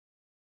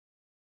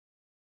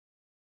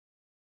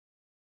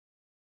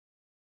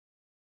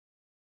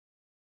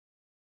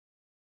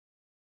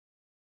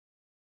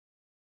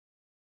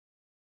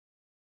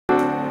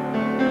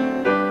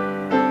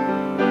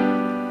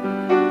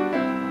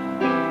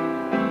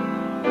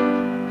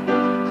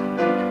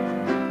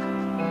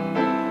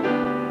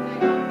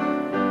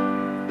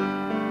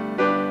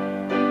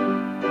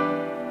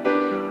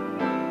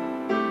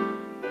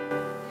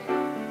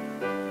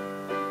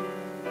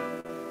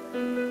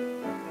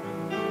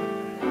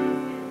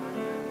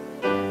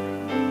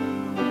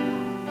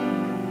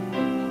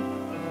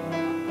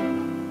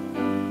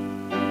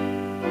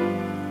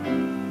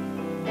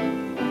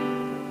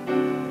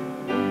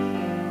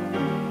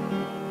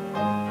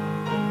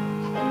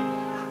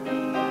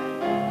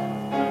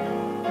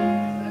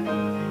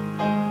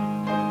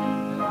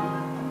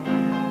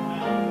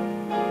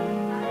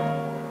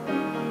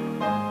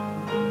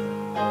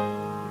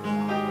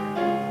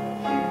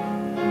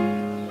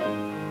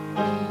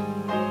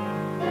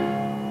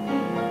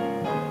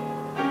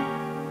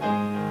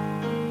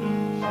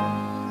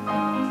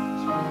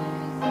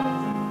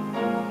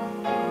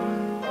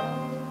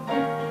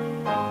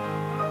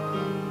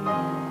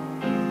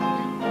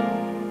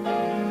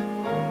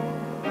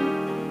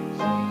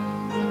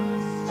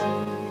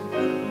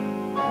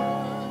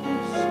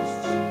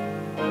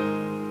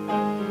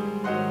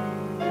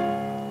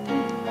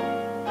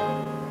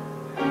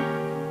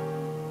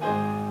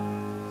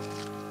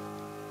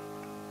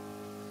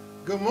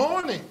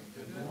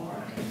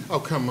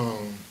come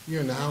on.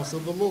 You're in the house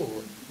of the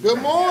Lord.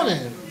 Good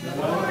morning. Good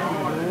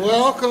morning.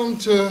 Welcome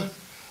to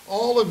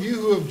all of you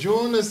who have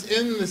joined us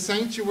in the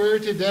sanctuary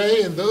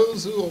today and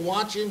those who are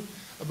watching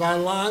by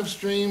live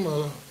stream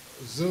or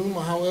Zoom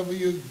or however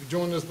you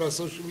join us by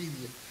social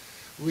media.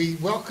 We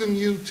welcome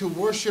you to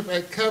worship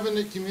at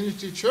Covenant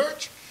Community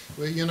Church.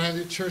 We're a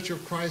United Church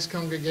of Christ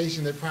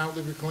congregation that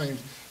proudly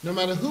proclaims no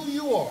matter who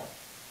you are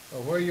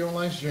or where you're on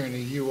life's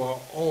journey, you are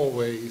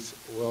always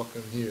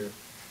welcome here.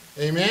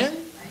 Amen?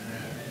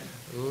 Amen.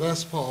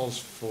 Let's pause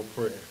for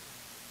prayer.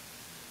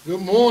 Good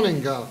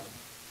morning, God.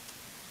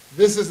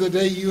 This is the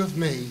day you have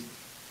made.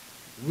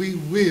 We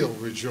will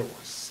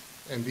rejoice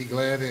and be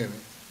glad in it.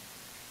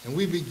 And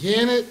we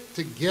begin it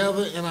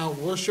together in our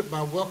worship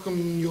by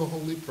welcoming your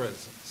holy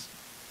presence.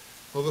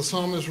 For the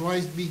psalmist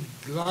writes, be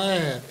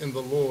glad in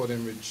the Lord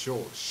and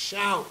rejoice.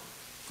 Shout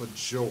for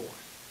joy.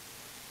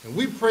 And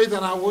we pray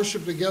that our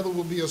worship together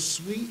will be a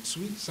sweet,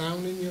 sweet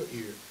sound in your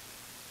ear.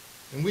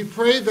 And we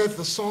pray that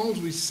the songs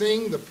we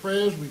sing, the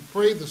prayers we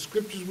pray, the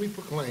scriptures we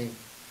proclaim,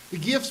 the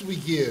gifts we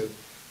give,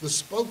 the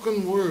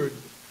spoken word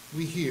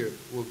we hear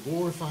will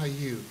glorify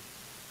you,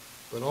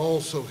 but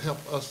also help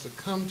us to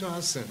come to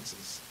our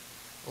senses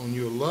on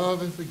your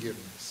love and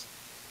forgiveness,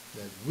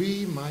 that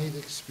we might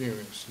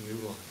experience new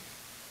life.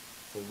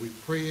 For we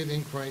pray it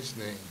in Christ's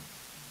name.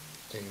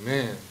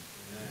 Amen.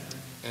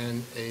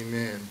 And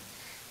amen.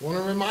 I want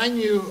to remind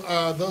you,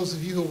 those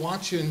of you who are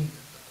watching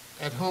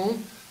at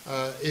home,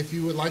 if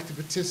you would like to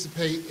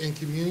participate in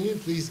communion,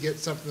 please get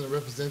something to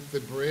represent the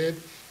bread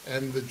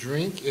and the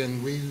drink,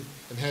 and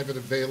have it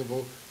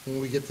available when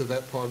we get to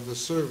that part of the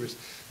service.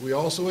 We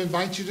also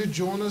invite you to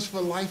join us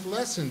for life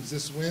lessons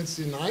this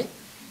Wednesday night.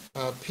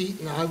 Pete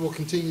and I will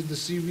continue the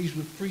series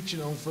with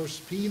preaching on 1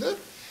 Peter,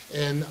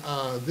 and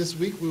this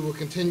week we will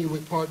continue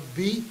with part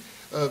B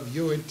of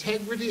your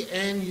integrity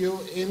and your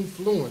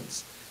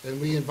influence. And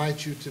we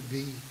invite you to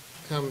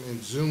come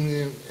and zoom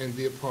in and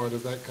be a part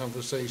of that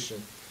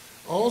conversation.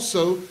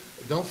 Also,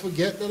 don't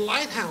forget the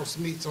Lighthouse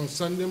meets on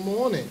Sunday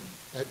morning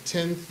at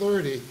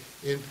 10:30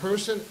 in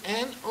person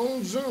and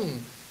on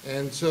Zoom.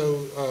 And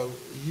so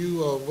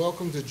you are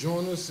welcome to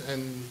join us,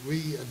 and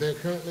they're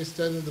currently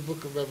studying the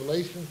book of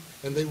Revelation,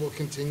 and they will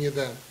continue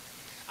that.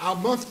 Our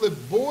monthly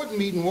board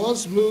meeting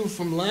was moved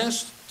from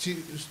last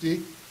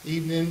Tuesday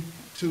evening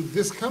to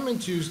this coming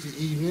Tuesday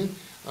evening,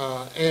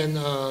 and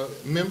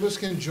members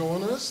can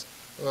join us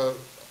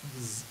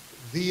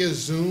via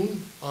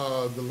Zoom.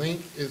 The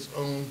link is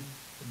on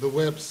the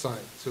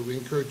website, so we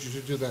encourage you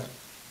to do that.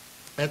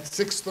 At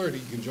 6:30,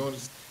 you can join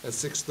us at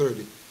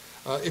 6:30.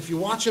 If you're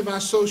watching by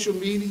social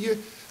media,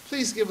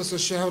 please give us a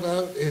shout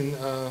out and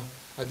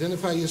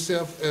identify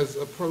yourself as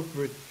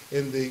appropriate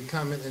in the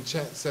comment and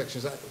chat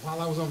sections.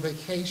 While I was on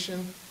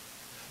vacation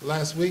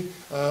last week,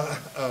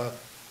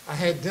 I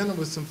had dinner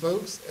with some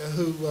folks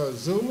who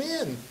Zoom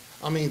in.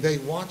 I mean, they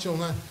watch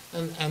online,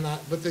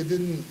 but they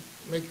didn't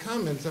make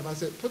comments. I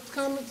said, put the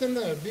comments in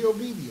there, be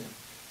obedient,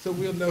 so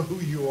we'll know who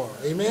you are.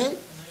 Amen?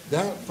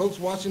 Folks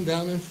watching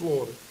down in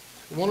Florida.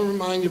 I want to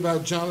remind you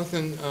about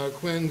Jonathan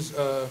Quinn's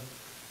the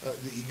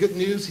good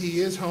news.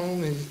 He is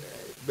home,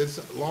 but it's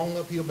a long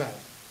uphill battle.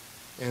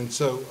 And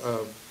so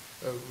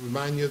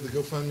remind you of the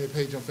GoFundMe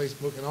page on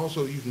Facebook. And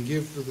also you can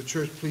give through the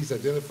church. Please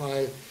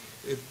identify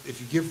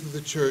if you give through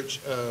the church,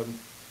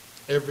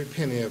 every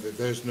penny of it.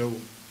 There's no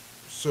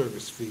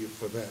service fee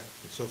for that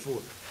and so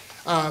forth.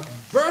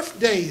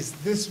 Birthdays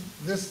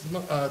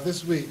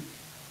this week.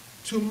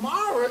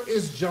 Tomorrow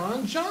is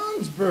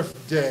John's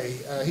birthday.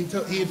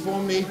 He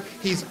informed me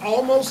he's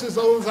almost as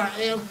old as I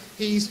am.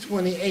 He's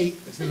 28,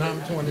 and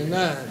I'm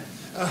 29.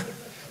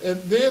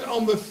 And then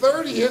on the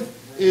 30th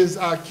is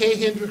Kay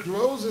Hendricks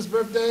Rose's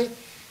birthday.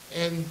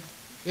 And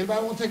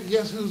anybody want to take a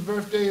guess whose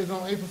birthday is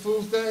on April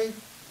Fool's Day?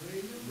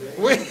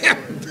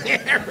 William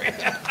Perry.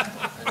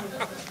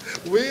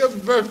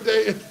 William's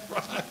birthday is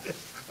Friday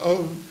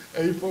on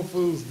April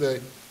Fool's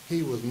Day.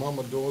 He was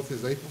Mama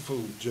Dorothy's April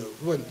Fool's joke,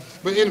 wasn't he?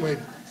 But anyway,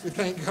 we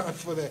thank God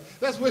for that.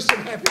 Let's wish him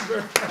happy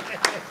birthday.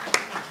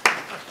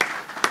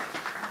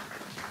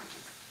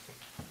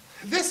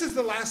 This is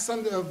the last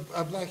Sunday of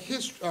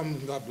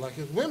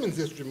Women's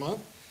History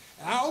Month.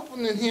 Our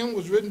opening hymn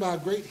was written by a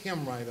great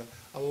hymn writer,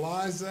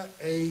 Eliza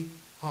A.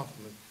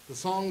 Hoffman. The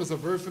song is a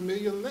very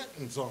familiar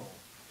Lenten song,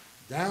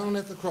 Down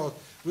at the Cross.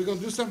 We're going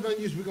to do something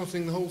unusual. We're going to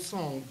sing the whole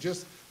song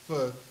just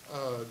for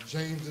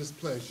James's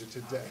pleasure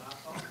today.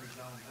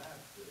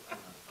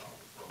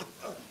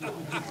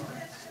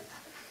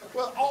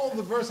 Well, all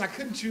the verse, I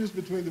couldn't choose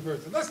between the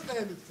verses. Let's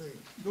stand and sing.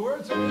 The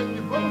words are written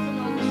in both and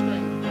on the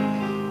screen.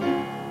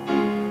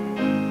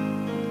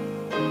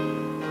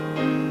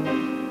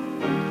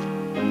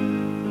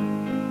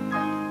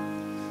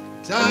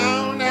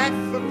 Down at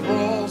the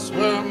cross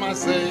where my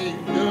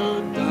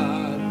Savior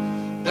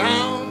died,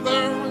 down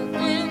there when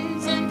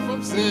cleansing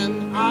from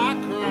sin I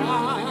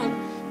cried,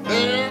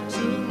 there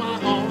to my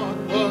heart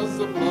was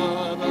the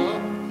blood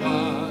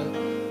applied.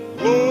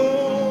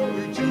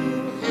 Glory to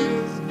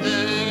his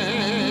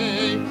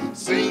name,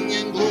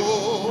 singing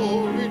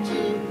glory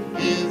to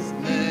his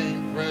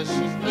name,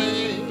 precious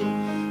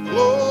name.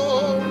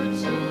 Glory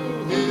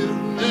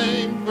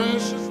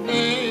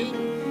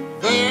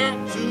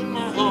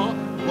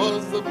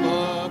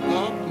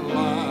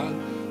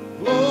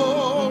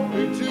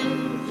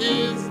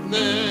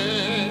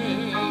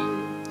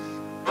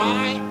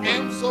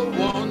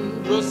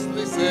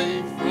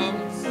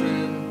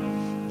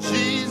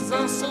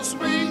so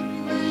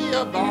sweetly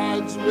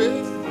abides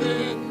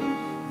within.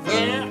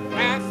 There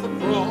at the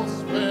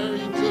cross where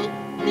he took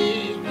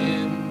me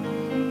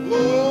in.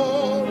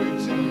 Glory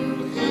to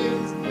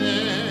his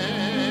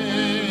name.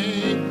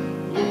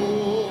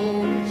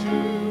 Glory to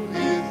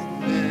his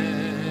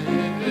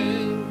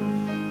name.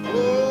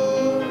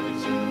 Glory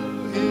to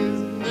his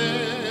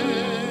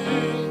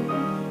name.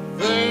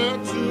 There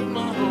to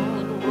my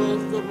heart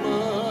was the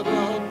blood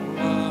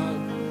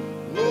applied.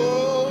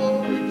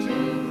 Glory to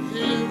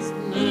his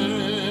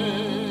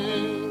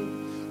name.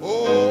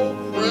 Oh,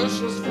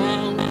 precious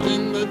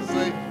fountain that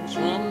saves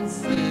from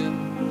sin.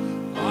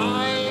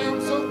 I am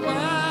so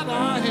glad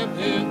I have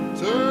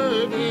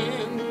entered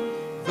in.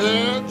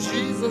 There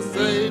Jesus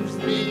saves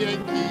me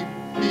and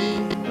keeps me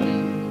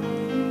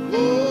clean.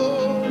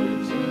 Glory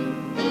to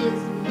his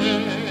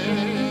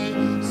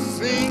name.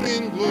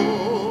 Singing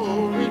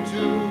glory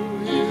to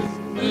his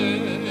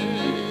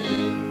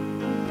name.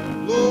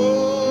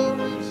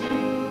 Glory to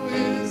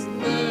his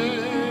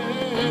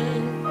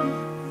name.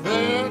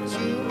 There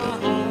to my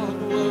heart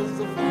was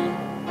the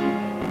fountain.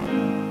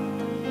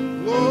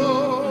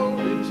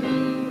 Glory to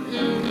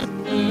his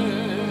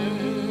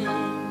name.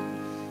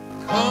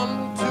 Come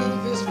to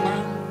this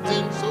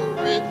fountain so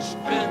rich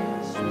and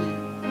sweet.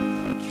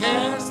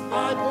 Cast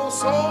thy poor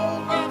soul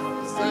at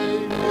the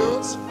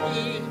Savior's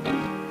feet.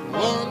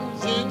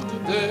 Plunge in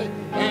today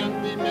and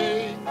be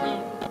made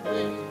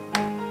complete.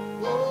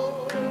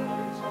 Glory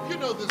to, you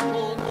know this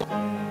poem.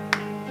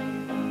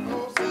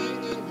 Oh,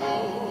 singing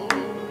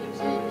glory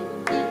to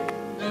his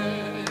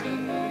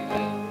name.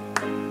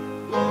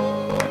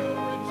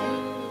 Glory to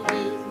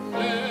his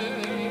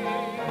name.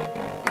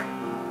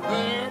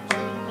 There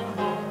to my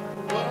heart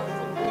was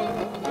the blood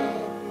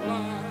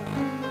applied.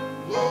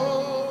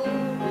 Glory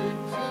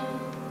to his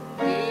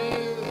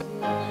name.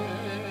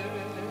 Amen.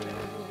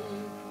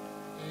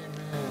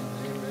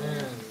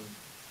 Amen.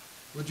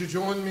 Would you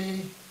join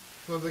me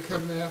for the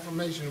covenant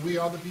affirmation? We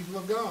are the people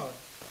of God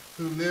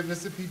who live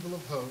as the people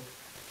of hope.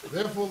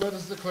 Therefore, let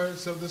us declare it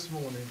so this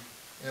morning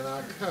in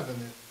our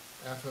covenant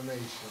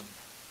affirmation.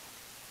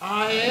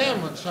 I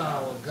am a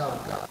child of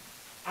God.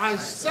 I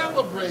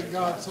celebrate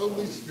God's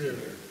Holy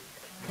Spirit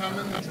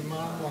coming into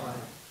my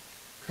life.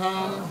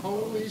 Come,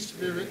 Holy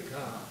Spirit,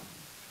 come.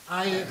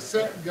 I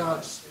accept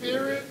God's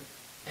Spirit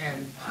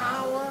and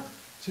power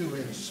to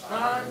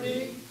inspire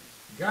me,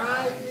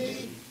 guide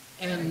me,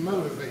 and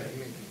motivate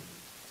me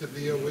to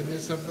be a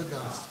witness of the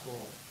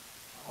gospel,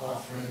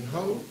 offering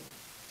hope,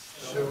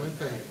 showing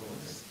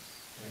faithfulness,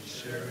 and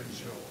sharing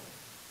joy.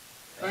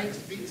 Thanks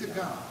be to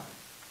God.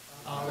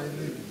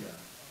 Hallelujah.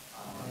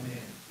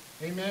 Amen.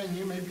 Amen.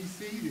 You may be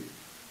seated.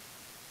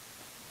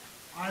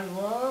 I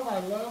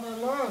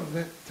love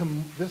that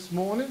this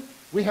morning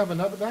we have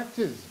another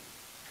baptism.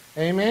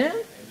 Amen?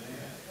 Amen.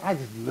 I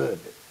just love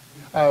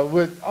it.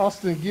 Would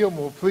Austin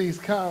Gilmore please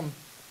come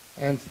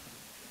and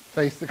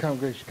face the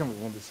congregation? Come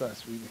on this side,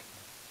 sweetie.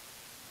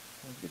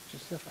 Get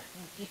yourself a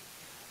hanky.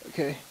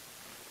 Okay.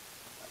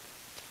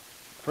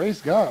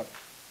 Praise God.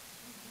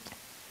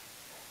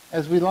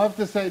 As we love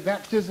to say,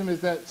 baptism is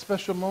that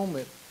special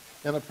moment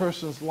in a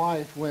person's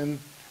life when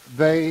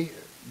they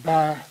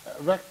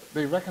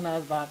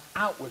recognize by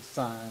outward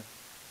sign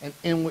an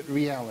inward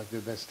reality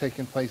that's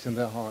taking place in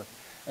their heart.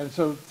 And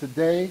so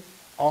today,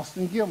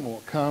 Austin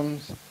Gilmore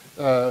comes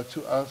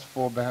to us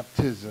for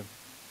baptism.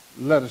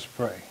 Let us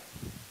pray.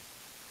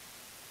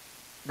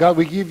 God,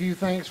 we give you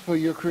thanks for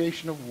your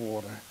creation of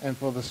water and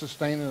for the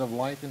sustaining of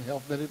life and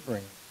health that it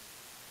brings.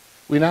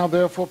 We now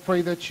therefore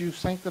pray that you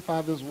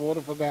sanctify this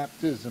water for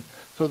baptism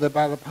so that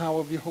by the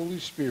power of your Holy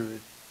Spirit,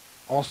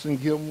 Austin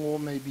Gilmore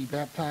may be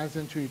baptized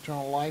into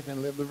eternal life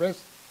and live the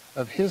rest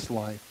of his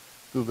life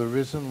through the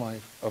risen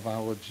life of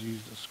our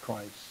Jesus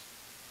Christ,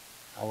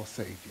 our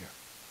Savior.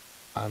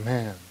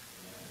 Amen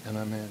and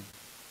amen.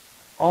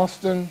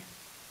 Austin,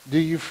 do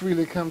you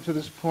freely come to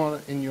this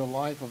point in your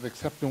life of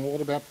accepting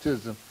water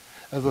baptism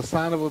as a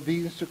sign of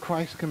obedience to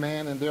Christ's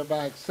command and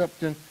thereby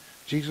accepting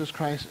Jesus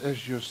Christ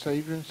as your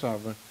Savior and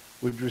Sovereign?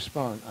 Would you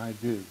respond, I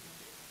do?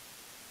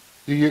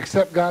 Do you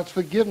accept God's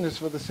forgiveness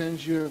for the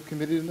sins you have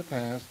committed in the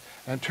past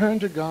and turn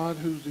to God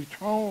whose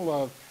eternal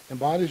love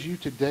embodies you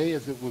today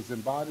as it was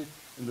embodied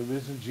in the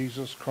risen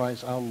Jesus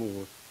Christ our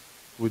Lord?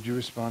 Would you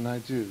respond, I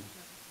do?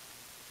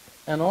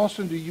 And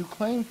also, do you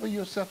claim for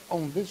yourself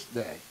on this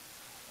day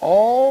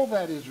all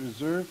that is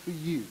reserved for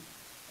you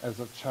as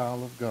a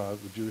child of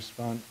God? Would you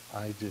respond,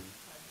 I do?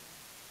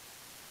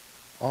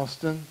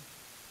 Austin,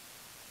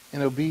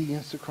 in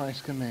obedience to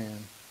Christ's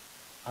command,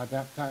 I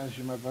baptize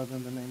you, my brother,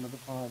 in the name of the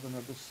Father, and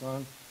of the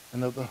Son,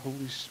 and of the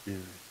Holy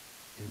Spirit,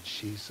 in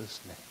Jesus'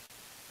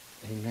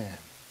 name. Amen.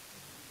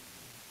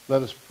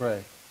 Let us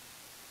pray.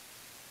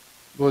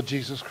 Lord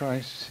Jesus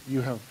Christ,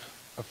 you have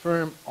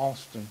affirmed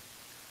Austin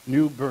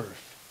new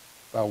birth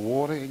by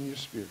water in your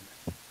Spirit.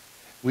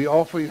 We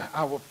offer you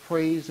our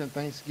praise and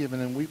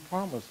thanksgiving, and we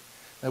promise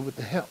that with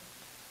the help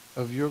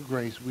of your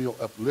grace, we'll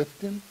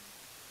uplift him,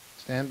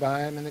 stand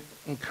by him, and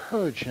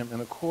encourage him in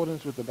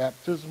accordance with the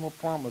baptismal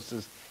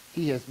promises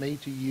he has made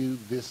to you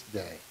this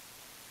day.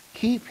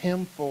 Keep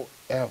him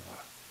forever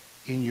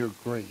in your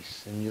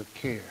grace and your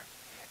care,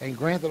 and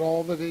grant that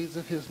all the days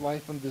of his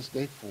life from this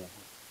day forward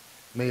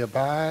may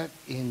abide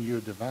in your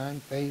divine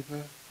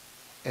favor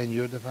and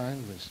your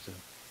divine wisdom.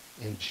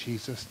 In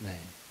Jesus'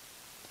 name,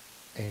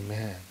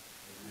 amen.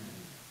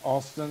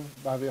 Austin,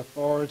 by the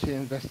authority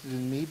invested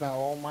in me by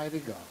Almighty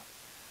God,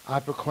 I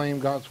proclaim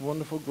God's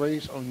wonderful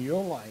grace on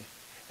your life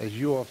as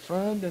you are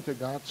affirmed into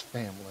God's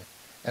family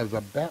as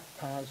a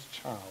baptized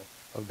child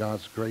of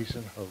God's grace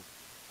and hope.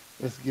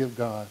 Let's give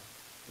God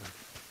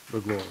the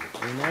glory.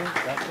 Amen.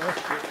 God bless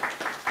you.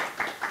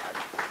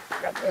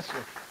 God bless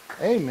you.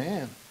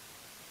 Amen.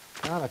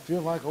 God, I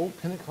feel like old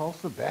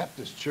Pentecostal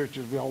Baptist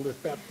churches with all this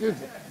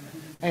baptism.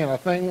 Ain't a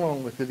thing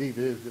wrong with it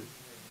either, is it?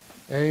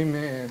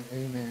 Amen.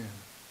 Amen.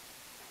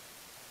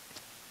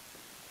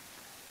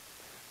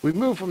 We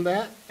move from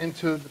that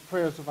into the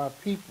prayers of our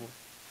people.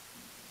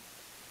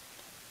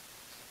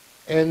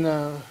 And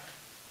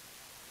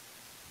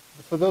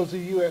for those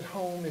of you at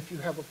home, if you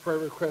have a prayer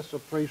request or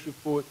praise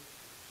report,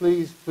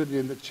 please put it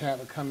in the chat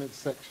or comment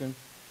section.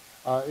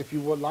 If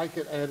you would like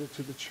it added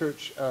to the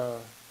church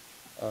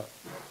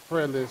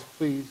prayer list,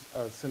 please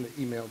send an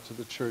email to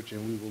the church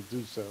and we will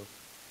do so.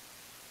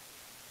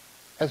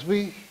 As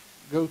we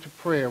go to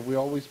prayer, we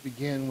always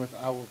begin with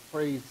our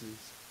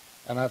praises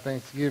and our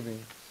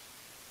thanksgiving.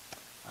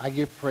 I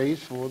give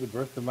praise for the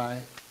birth of my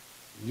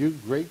new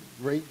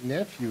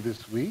great-great-nephew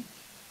this week.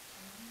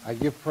 I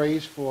give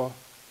praise for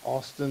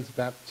Austin's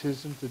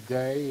baptism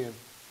today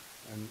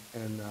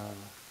and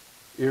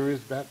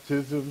Erie's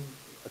baptism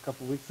a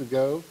couple weeks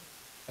ago.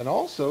 And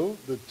also,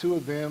 the two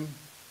of them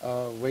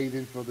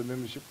waiting for the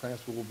membership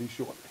class will be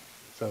shortly.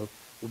 So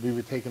we'll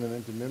be taking them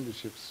into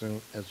membership soon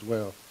as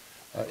well.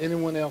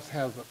 Anyone else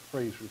has a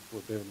praise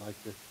report they would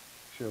like to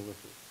share with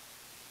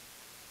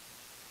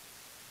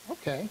us?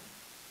 Okay.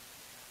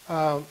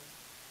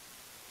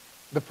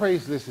 The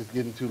praise list is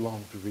getting too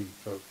long to read,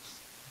 folks.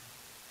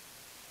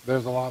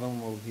 There's a lot of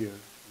them over here.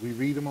 We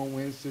read them on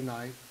Wednesday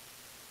night,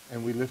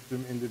 and we lift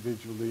them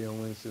individually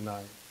on Wednesday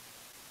night.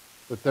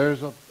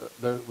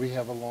 But we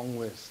have a long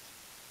list.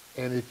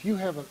 And if you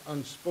have an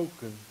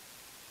unspoken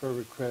prayer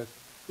request,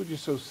 would you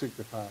so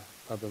signify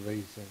by the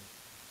raising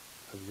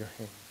of your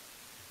hand?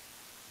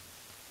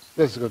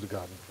 Let's go to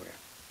God in prayer.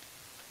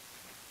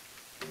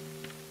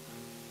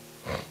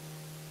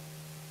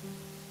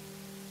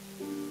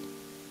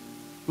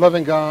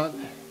 Loving God,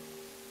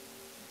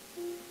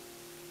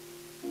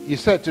 you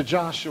said to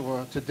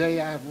Joshua,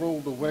 today I have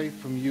rolled away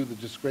from you the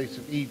disgrace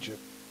of Egypt.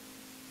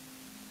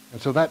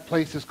 And so that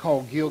place is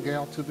called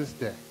Gilgal to this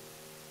day.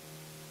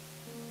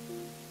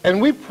 And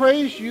we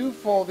praise you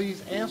for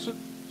these answers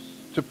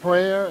to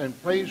prayer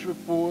and praise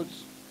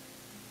reports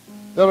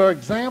that are an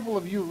example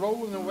of you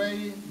rolling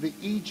away the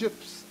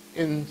Egypts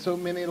in so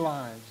many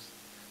lives,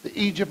 the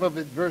Egypt of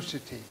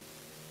adversity,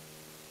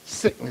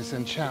 sickness,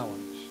 and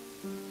challenge.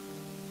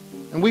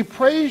 And we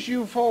praise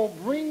you for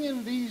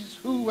bringing these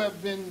who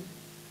have been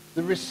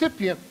the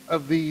recipient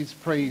of these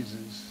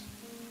praises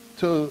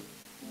to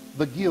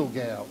the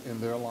Gilgal in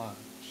their lives.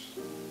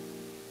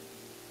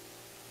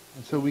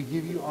 And so we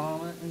give you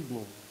honor and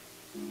glory.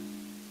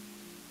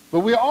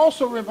 But we are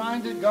also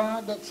reminded,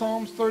 God, that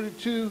Psalms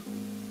 32,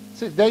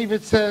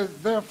 David says,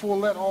 therefore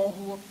let all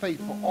who are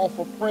faithful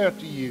offer prayer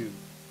to you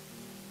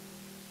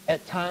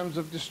at times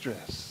of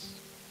distress.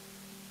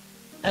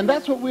 And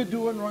that's what we're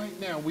doing right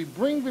now. We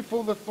bring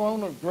before the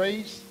throne of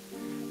grace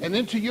and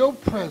into your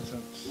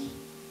presence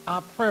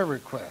our prayer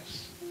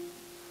requests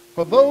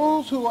for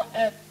those who are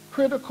at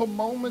critical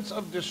moments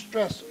of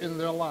distress in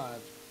their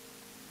lives.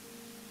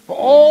 For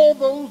all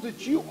those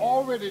that you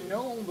already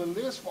know on the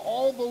list, for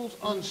all those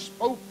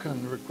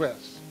unspoken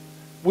requests,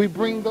 we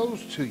bring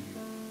those to you.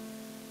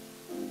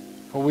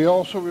 For we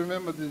also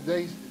remember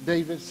that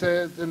David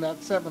says in that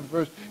 7th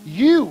verse,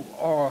 you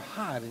are a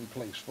hiding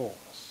place for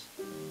us.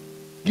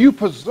 You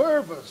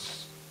preserve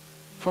us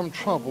from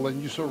trouble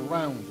and you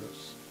surround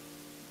us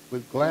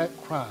with glad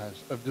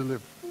cries of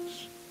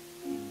deliverance.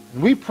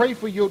 And we pray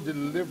for your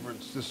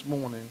deliverance this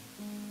morning.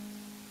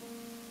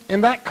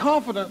 In that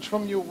confidence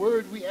from your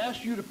word, we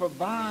ask you to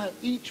provide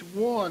each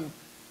one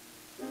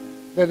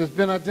that has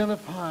been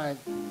identified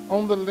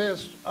on the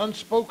list,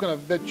 unspoken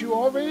of, that you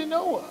already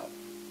know of,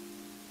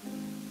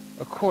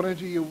 according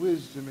to your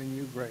wisdom and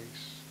your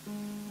grace.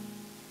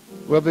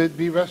 Whether it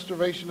be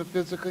restoration of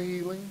physical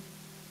healing,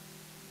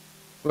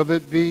 whether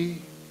it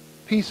be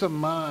peace of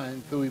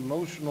mind through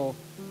emotional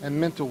and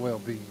mental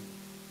well-being.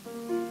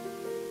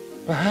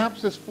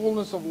 Perhaps it's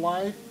fullness of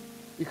life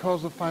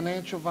because of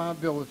financial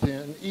viability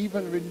and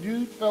even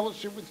renewed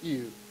fellowship with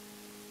you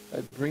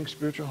that brings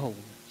spiritual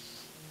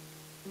holiness.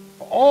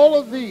 For all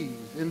of these,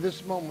 in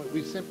this moment,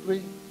 we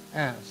simply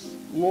ask,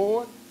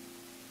 Lord,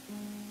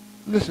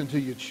 listen to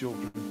your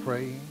children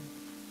praying.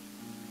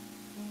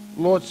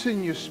 Lord,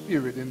 send your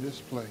spirit in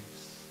this place.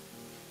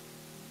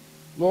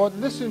 Lord,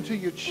 listen to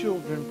your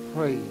children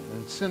pray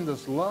and send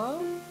us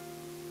love,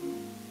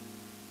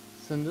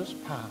 send us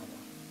power,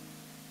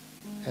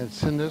 and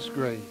send us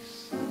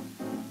grace.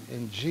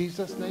 In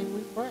Jesus' name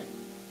we pray.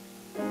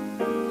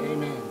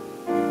 Amen.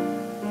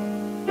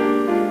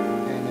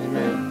 And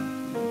amen.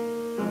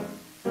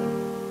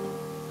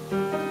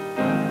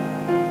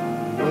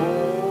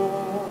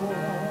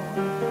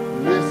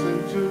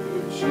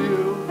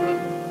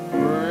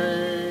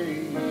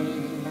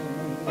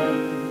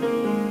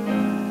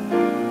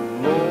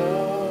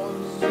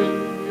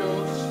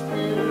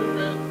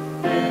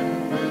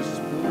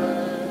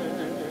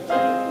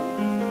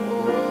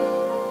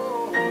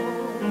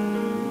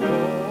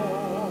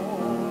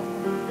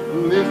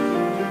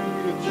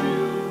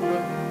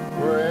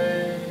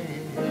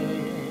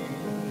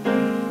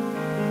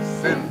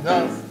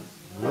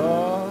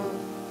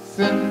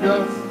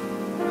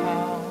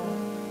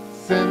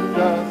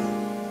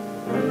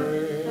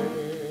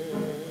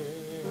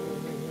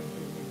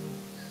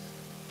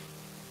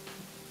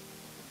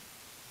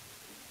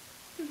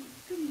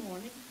 Good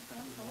morning.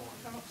 I'm Hope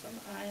Thompson.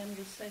 I am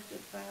the second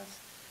vice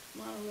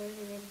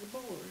moderator of the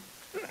board.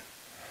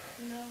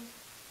 You know,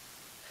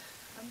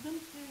 I'm going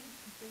to tell you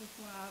some things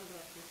why I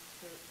love this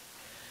church.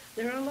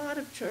 There are a lot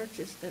of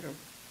churches that are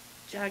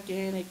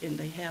gigantic and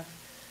they have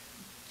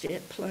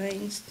jet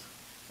planes,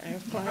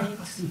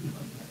 airplanes.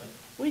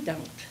 We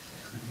don't.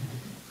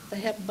 They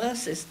have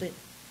buses that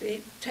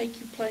they take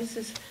you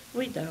places.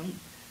 We don't.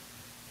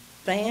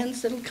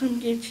 Vans that'll come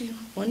get you.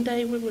 One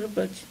day we will,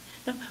 but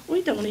no,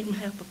 we don't even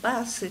have a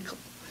bicycle.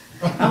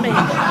 I mean,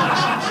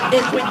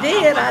 if we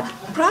did, I'd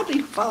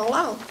probably fall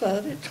off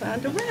of it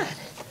trying to ride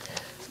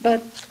it.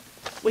 But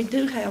we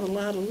do have a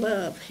lot of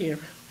love here.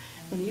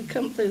 When you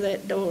come through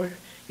that door,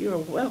 you are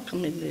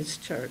welcome in this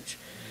church.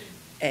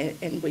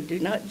 And we do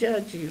not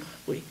judge you.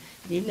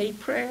 You need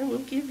prayer, we'll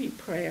give you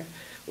prayer.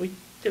 We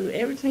do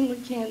everything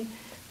we can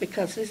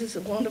because this is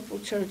a wonderful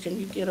church and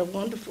you get a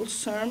wonderful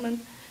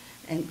sermon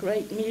and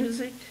great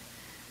music.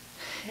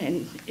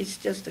 And it's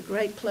just a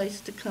great place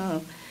to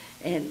come.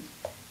 And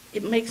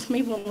it makes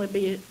me want to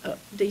be a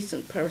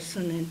decent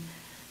person and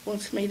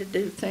wants me to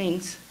do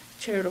things,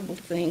 charitable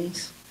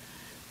things,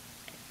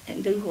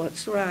 and do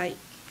what's right.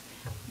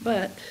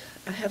 But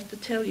I have to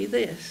tell you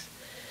this.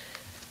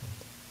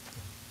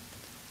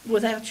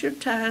 Without your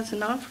tithes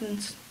and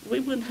offerings, we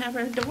wouldn't have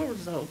our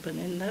doors open,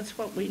 and that's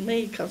what we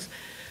need because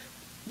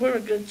we're a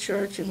good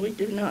church and we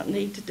do not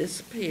need to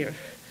disappear.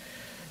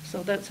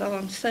 So that's all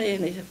I'm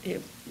saying.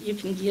 If you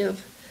can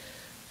give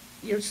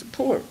your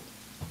support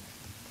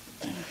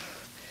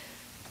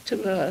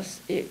to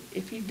us,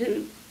 if you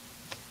do,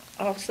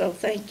 also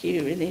thank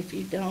you, and if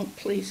you don't,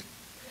 please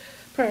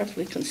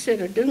prayerfully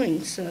consider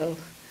doing so.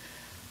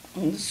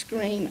 On the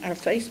screen, our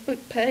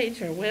Facebook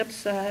page, our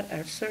website,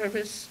 our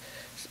service,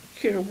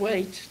 secure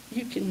way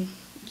you can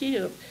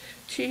give.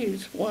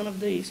 Choose one of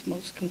these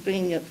most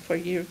convenient for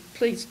you.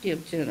 Please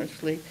give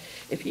generously.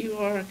 If you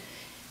are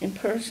in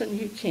person,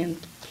 you can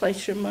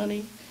place your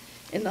money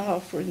in the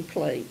offering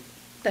plate.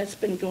 That's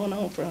been going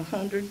on for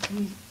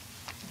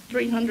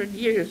 300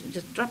 years.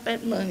 Just drop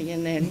that money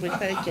in there and we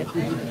take it.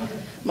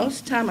 Most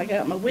of the time I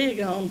got my wig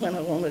on when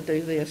I want to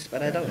do this,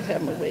 but I don't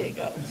have my wig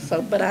on.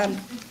 So, but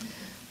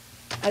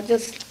I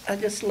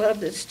just love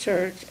this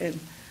church, and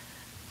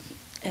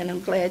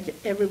I'm glad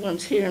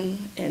everyone's here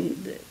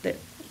and that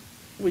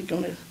we're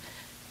going to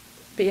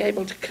be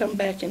able to come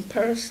back in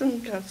person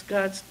because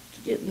God's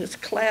getting this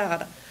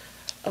cloud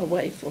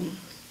away from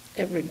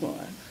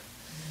everyone.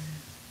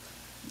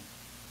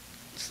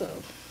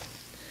 So,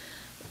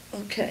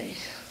 okay.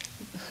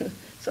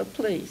 So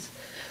please,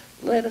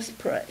 let us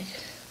pray.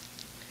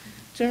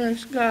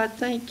 Generous God,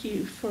 thank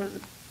you for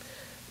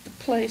the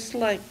place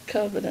like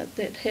Covenant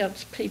that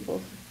helps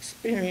people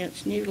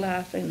experience new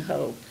life and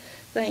hope.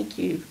 Thank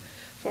you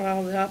for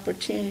all the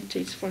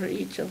opportunities for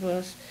each of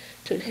us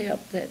to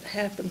help that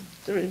happen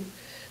through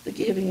the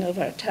giving of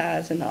our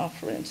tithes and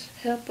offerings.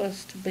 Help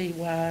us to be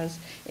wise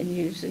in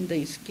using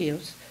these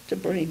gifts to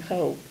bring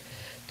hope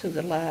to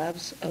the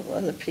lives of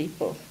other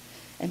people,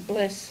 and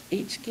bless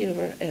each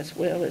giver as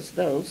well as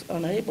those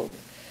unable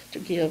to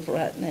give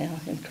right now.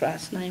 In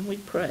Christ's name we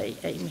pray.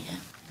 Amen.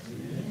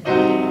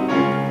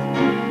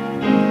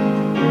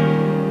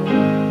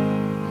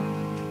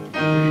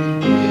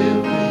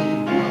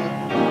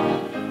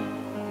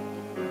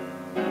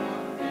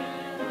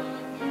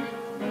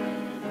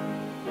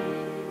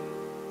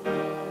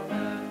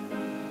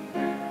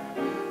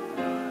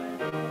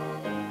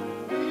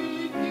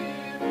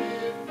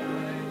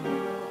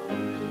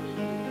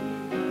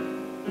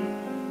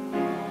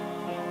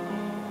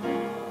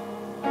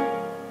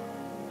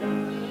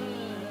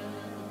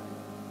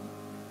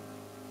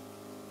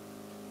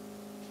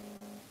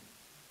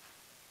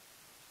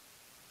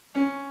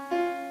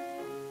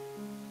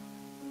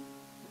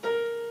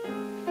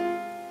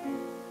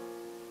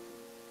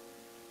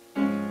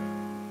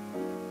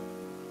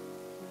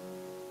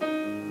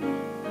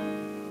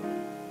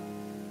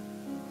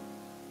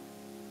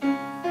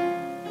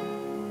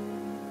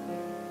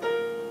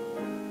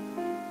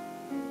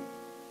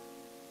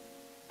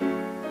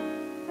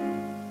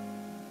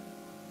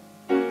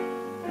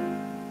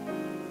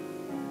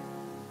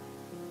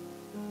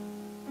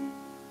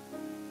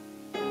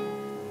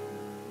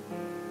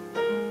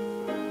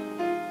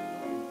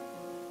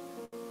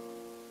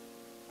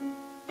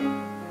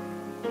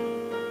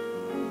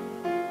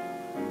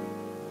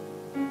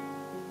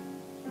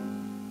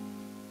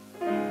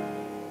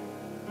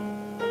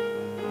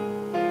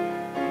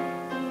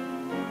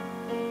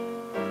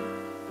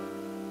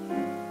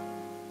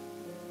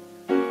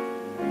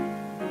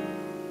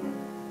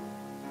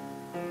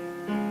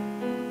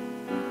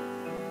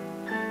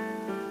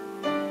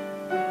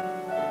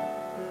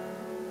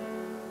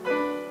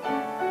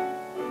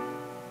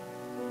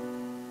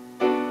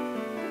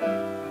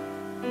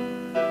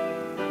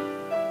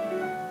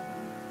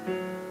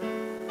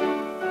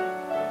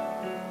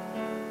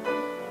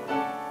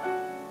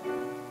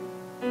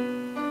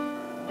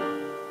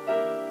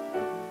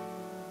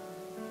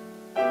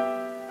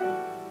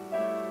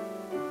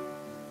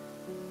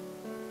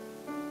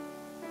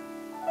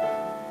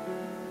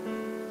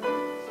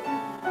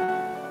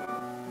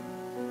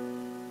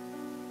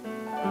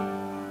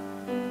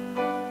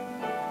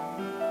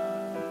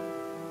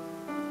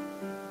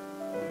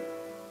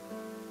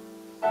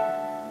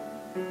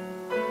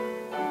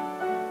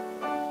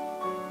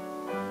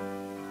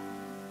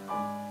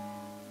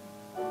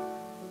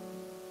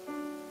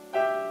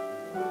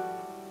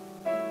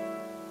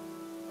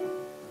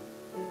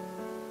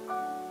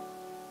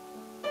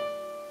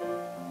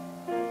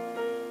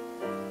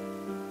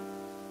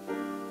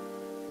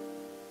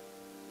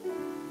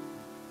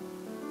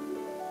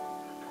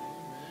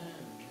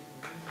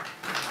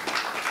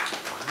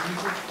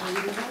 Read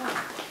it on.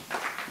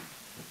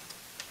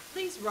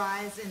 Please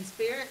rise in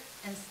spirit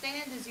and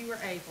stand as you are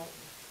able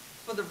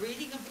for the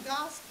reading of the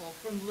gospel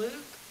from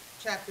Luke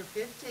chapter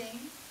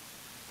 15,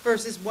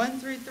 verses 1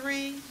 through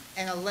 3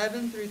 and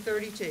 11 through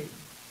 32.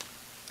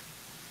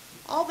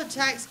 All the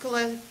tax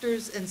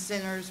collectors and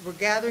sinners were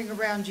gathering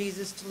around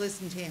Jesus to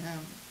listen to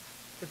him.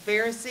 The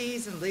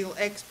Pharisees and legal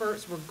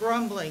experts were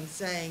grumbling,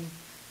 saying,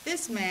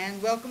 "This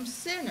man welcomes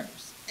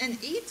sinners and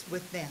eats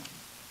with them."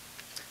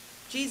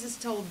 Jesus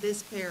told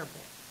this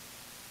parable.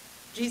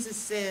 Jesus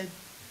said,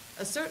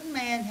 "A certain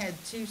man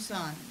had 2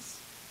 sons.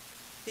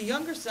 The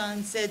younger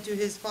son said to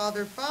his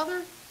father,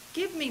 'Father,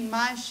 give me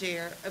my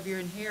share of your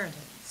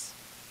inheritance.'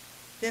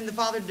 Then the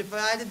father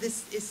divided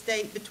this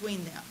estate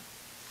between them.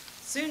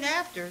 Soon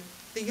after,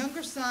 the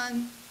younger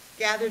son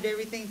gathered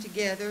everything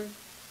together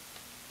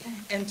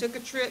and took a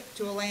trip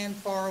to a land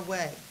far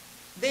away.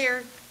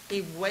 There,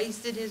 he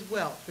wasted his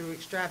wealth through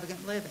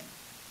extravagant living.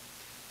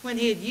 When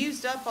he had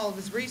used up all of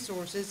his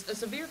resources, a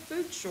severe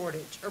food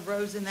shortage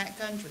arose in that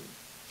country,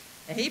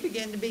 and he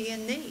began to be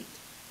in need.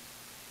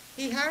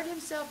 He hired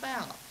himself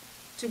out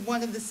to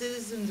one of the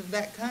citizens of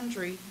that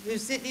country, who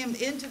sent him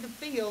into the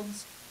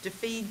fields to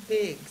feed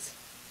pigs.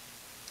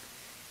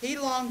 He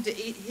longed to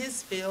eat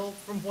his fill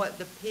from what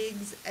the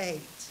pigs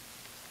ate,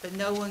 but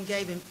no one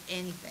gave him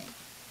anything.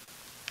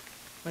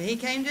 When he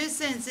came to his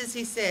senses,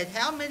 he said,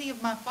 'How many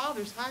of my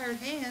father's hired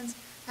hands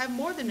have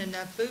more than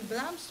enough food, but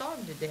I'm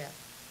starving to death?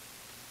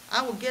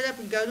 I will get up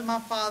and go to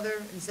my father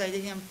and say to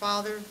him,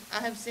 Father,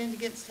 I have sinned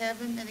against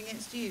heaven and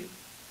against you.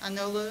 I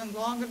no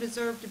longer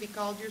deserve to be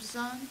called your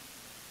son.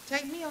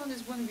 Take me on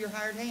as one of your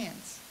hired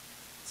hands.'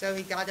 So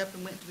he got up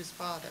and went to his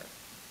father.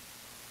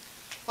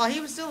 While he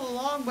was still a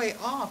long way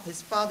off,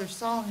 his father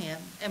saw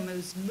him and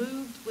was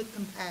moved with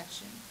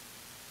compassion.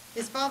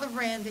 His father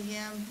ran to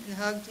him and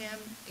hugged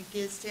him and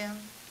kissed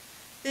him.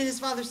 Then his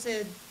son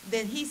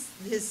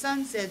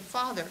said,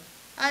 'Father,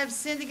 I have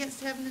sinned against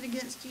heaven and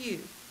against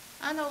you.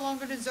 I no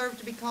longer deserve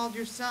to be called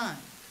your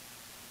son.'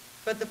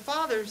 But the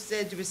father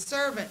said to his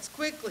servants,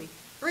 'Quickly,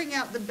 bring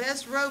out the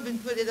best robe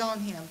and put it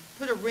on him.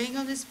 Put a ring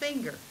on his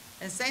finger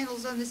and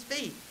sandals on his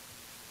feet.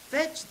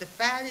 Fetch the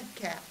fatted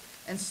calf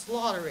and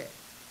slaughter it.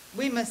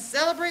 We must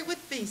celebrate with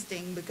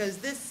feasting, because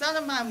this son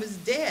of mine was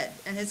dead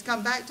and has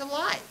come back to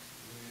life.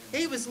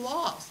 He was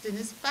lost and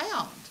is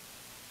found.'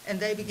 And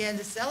they began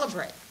to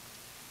celebrate.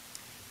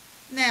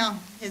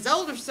 Now, his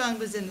older son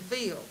was in the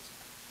field.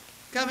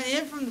 Coming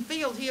in from the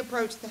field, he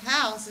approached the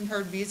house and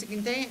heard music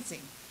and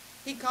dancing.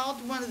 He called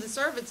to one of the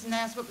servants and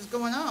asked what was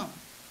going on.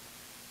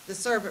 The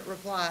servant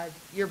replied,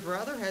 'Your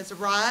brother has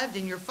arrived,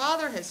 and your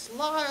father has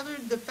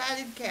slaughtered the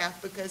fatted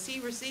calf because he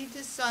received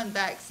his son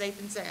back safe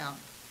and sound.'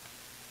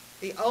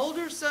 The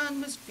older son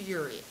was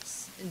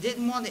furious and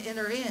didn't want to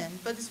enter in,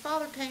 but his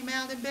father came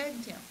out and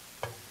begged him.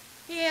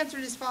 He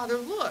answered his father,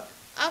 'Look,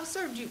 I've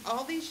served you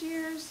all these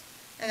years,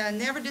 and I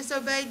never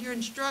disobeyed your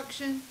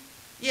instruction,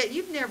 yet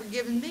you've never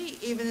given me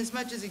even as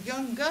much as a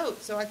young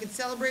goat so I could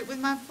celebrate with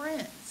my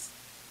friends.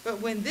 But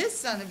when this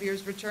son of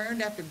yours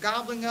returned after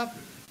gobbling up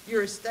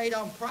your estate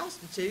on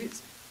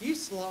prostitutes, you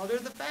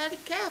slaughtered the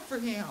fatted calf for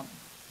him.'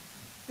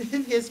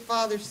 Then his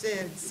father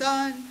said,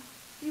 'Son,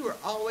 you are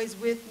always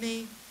with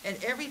me,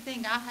 and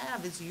everything I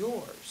have is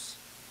yours.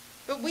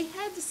 But we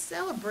had to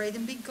celebrate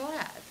and be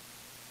glad,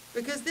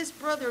 because this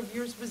brother of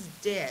yours was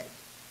dead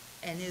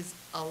and is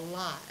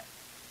alive.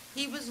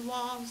 He was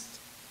lost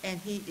and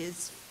he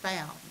is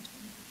found.'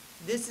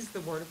 This is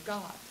the word of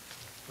God.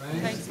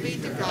 Thanks be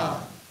to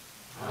God.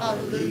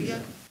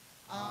 Hallelujah.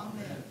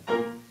 Amen.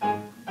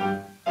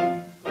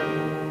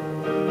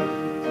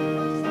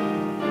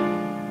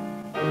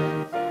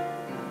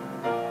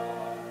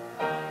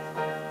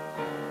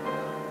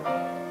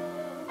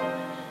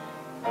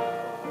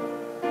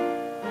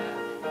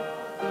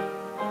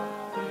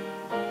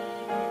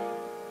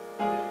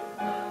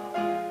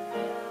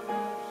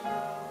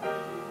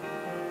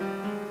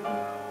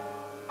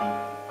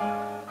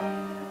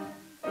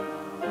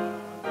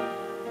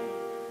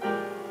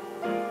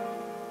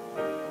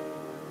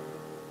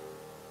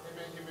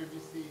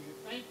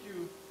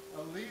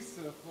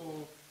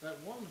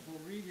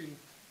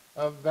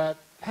 Of that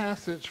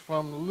passage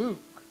from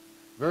Luke,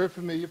 very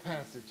familiar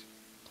passage.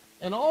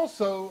 And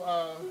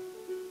also,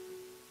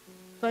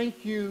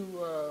 thank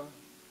you,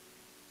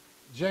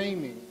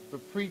 Jamie, for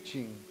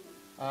preaching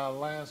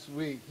last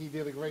week. He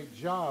did a great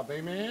job,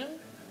 amen?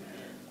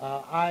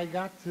 I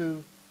got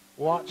to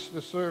watch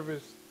the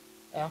service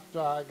after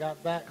I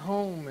got back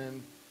home,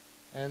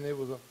 and it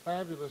was a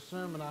fabulous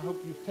sermon. I hope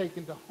you've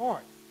taken to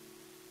heart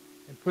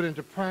and put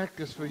into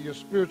practice for your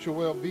spiritual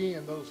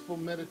well-being those full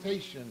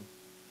meditation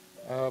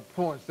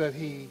points that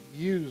he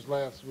used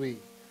last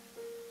week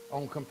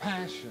on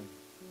compassion,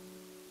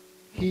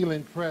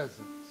 healing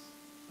presence,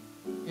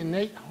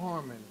 innate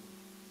harmony,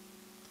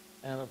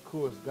 and of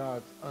course,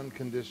 God's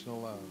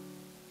unconditional love.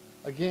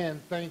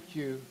 Again, thank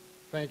you,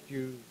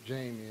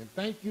 Jamie, and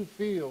thank you,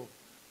 Phil,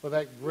 for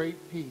that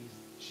great piece.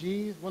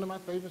 One of my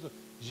favorites,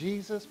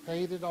 Jesus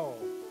paid it all.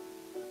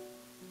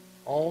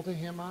 All to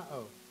him I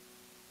owe.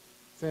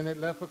 Sin had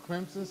left a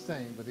crimson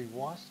stain, but he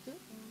washed it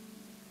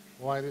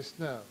white as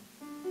snow.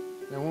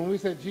 And when we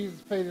said Jesus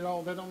paid it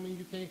all, that don't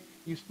mean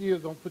you still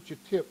don't put your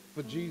tip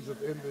for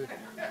Jesus in the...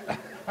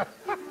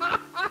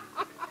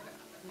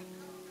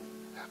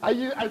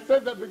 I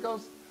said that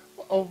because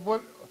of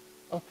what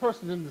a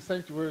person in the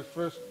sanctuary's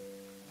first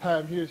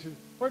time here, she said,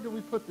 where do we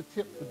put the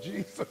tip for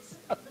Jesus?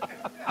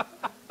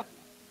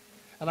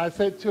 And I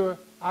said to her,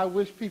 I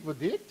wish people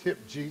did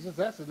tip Jesus.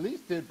 That's at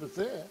least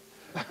 10%.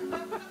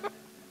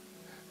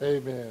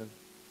 Amen.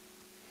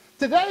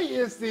 Today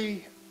is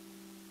the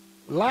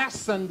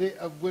last Sunday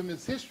of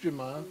Women's History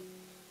Month,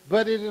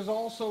 but it is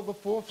also the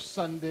fourth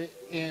Sunday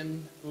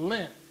in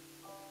Lent.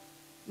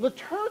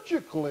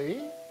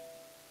 Liturgically,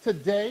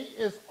 today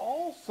is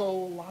also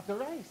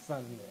Lateral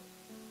Sunday.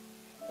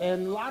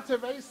 And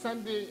Lateral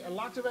Sunday,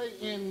 Lateral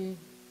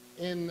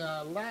in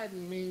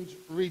Latin means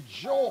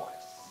rejoice.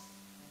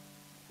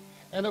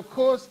 And of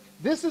course,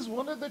 this is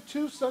one of the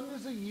two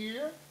Sundays a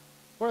year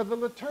where the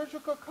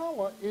liturgical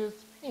color is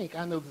pink.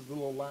 I know this is a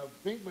little loud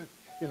pink, but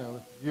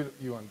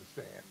you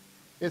understand.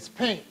 It's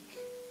pink.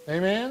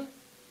 Amen?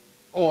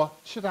 Or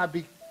should I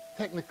be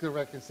technically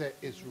correct and say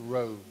it's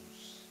rose?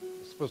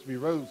 It's supposed to be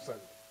Rose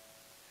Sunday.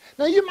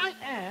 Now you might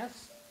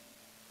ask,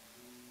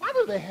 why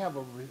do they have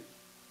a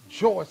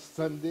Rejoice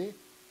Sunday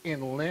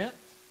in Lent?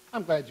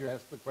 I'm glad you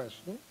asked the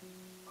question.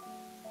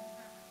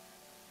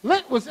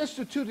 Lent was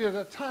instituted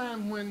at a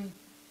time when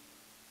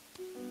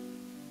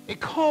it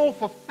called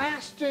for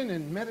fasting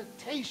and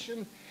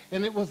meditation,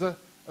 and it was a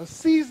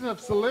season of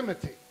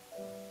solemnity.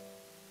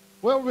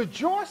 Well,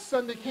 Rejoice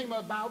Sunday came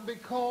about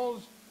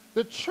because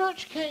the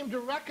church came to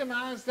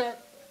recognize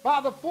that by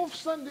the fourth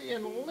Sunday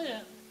in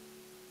Lent,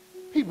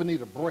 people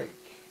need a break.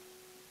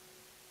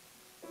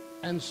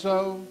 And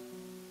so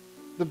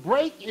the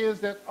break is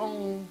that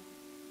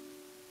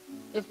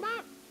is my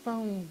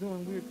phone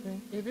doing weird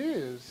things? It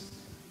is.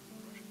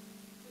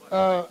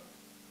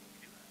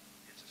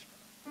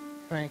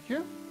 Thank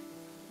you.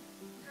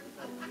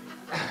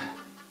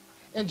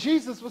 And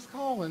Jesus was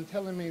calling,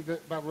 telling me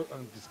that,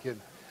 I'm just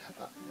kidding.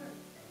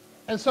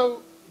 And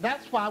so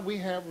that's why we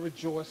have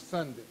Rejoice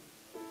Sunday.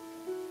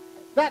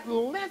 That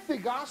lengthy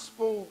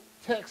gospel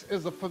text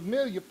is a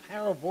familiar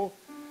parable,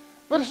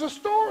 but it's a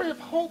story of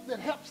hope that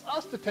helps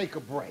us to take a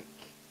break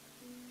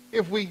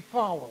if we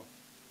follow.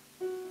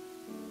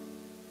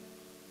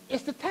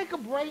 It's to take a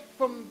break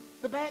from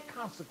the bad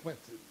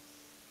consequences,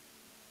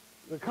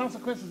 the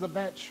consequences of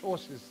bad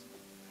choices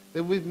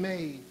that we've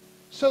made,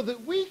 so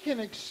that we can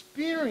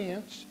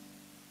experience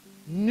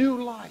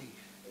new life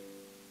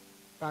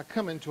by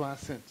coming to our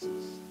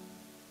senses.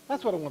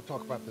 That's what I want to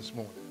talk about this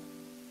morning.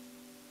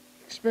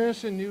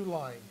 Experiencing new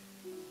life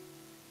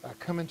by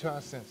coming to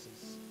our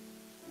senses.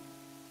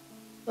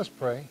 Let's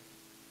pray.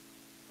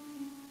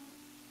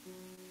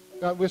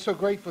 God, we're so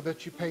grateful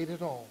that you paid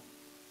it all.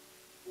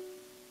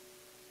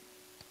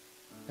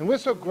 And we're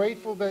so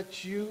grateful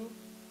that you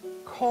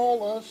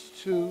call us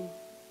to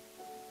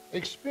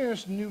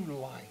experience new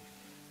life.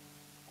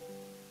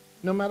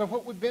 No matter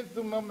what we've been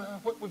through, no matter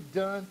what we've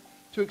done,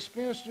 to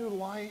experience new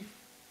life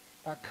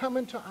by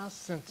coming to our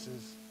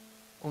senses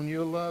on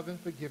your love and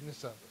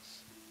forgiveness of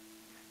us.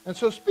 And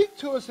so speak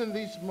to us in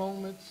these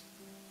moments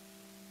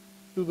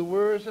through the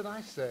words that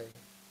I say,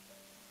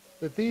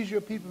 that these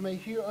your people may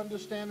hear,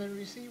 understand, and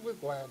receive with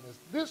gladness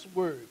this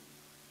word,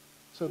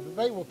 so that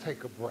they will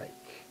take a break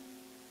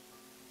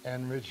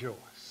and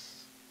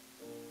rejoice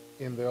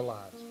in their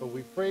lives. For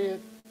we pray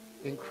it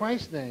in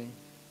Christ's name,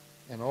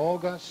 and all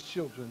God's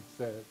children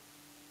said,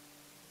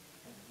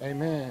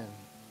 amen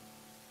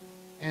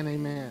and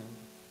amen.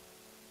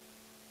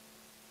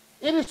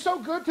 It is so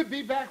good to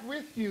be back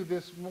with you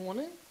this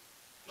morning,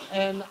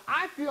 and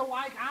I feel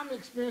like I'm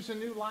experiencing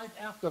new life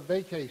after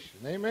vacation.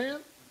 Amen?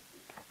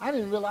 I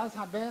didn't realize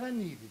how bad I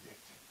needed it.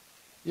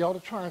 You ought to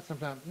try it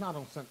sometime. Not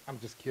on Sunday. I'm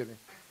just kidding.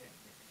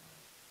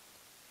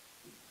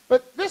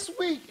 But this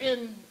week,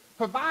 in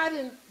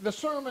providing the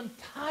sermon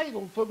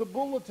title for the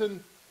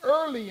bulletin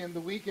early in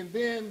the week and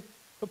then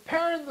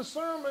preparing the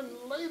sermon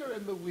later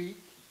in the week,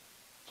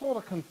 sort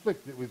of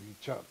conflicted with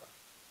each other.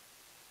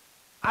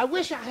 I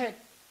wish I had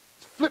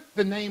flipped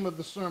the name of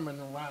the sermon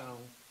around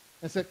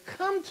and said,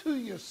 come to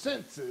your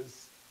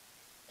senses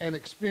and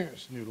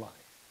experience new life.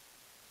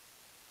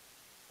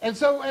 And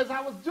so as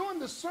I was doing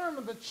the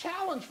sermon, the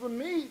challenge for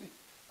me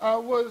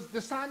was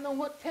deciding on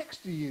what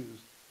text to use.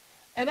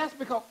 And that's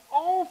because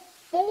all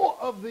four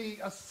of the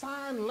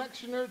assigned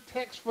lectioner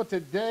texts for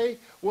today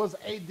was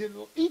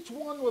each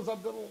one was a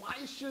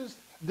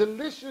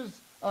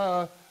delicious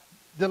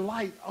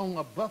delight on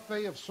a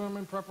buffet of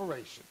sermon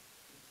preparation.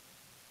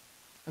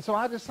 And so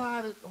I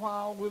decided,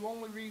 while we'll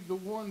only read the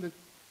one that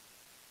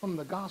from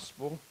the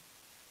gospel,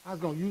 I was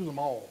going to use them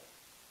all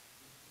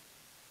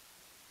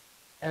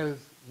as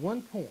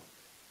one point,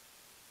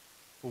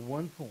 for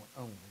one point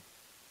only.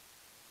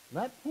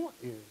 And that point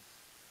is,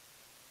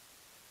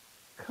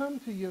 come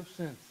to your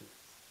senses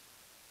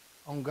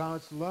on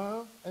God's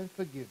love and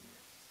forgiveness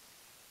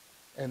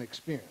and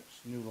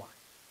experience new life.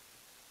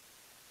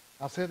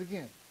 I'll say it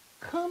again.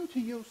 Come to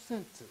your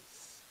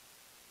senses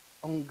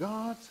on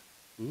God's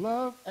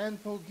love and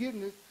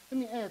forgiveness.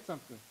 Let me add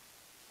something.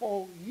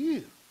 for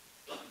you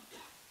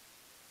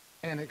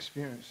and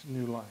experience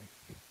new life?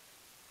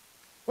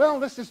 Well,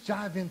 let's just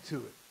dive into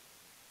it.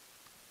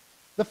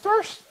 The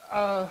first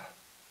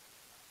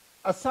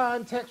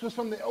assigned text was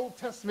from the Old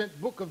Testament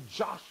book of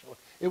Joshua.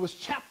 It was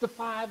chapter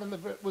 5, and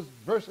it was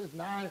verses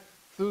 9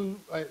 through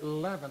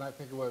 11, I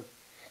think it was.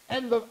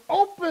 And the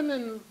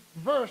opening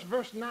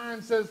verse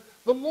 9 says,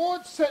 the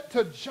Lord said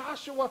to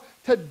Joshua,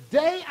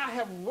 today I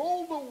have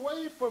rolled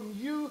away from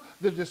you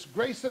the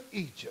disgrace of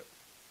Egypt.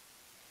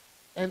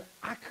 And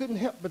I couldn't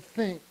help but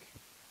think,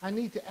 I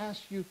need to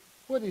ask you,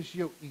 what is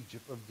your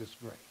Egypt of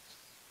disgrace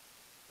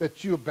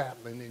that you're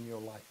battling in your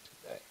life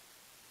today?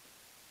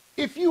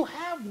 If you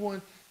have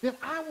one, then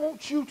I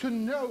want you to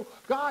know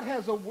God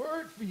has a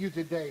word for you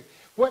today.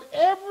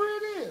 Whatever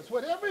it is,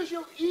 whatever is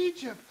your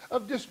Egypt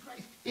of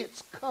disgrace,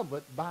 it's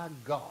covered by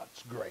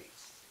God's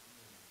grace.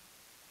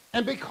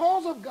 And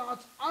because of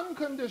God's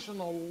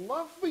unconditional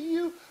love for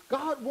you,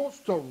 God wants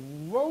to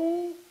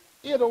roll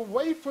it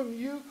away from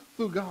you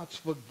through God's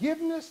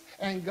forgiveness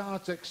and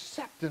God's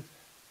acceptance.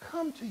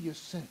 Come to your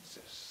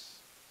senses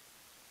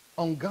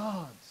on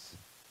God's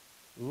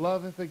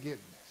love and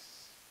forgiveness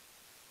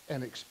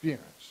and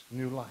experience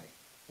new life.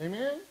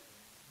 Amen?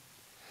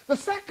 The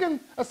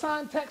second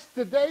assigned text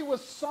today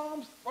was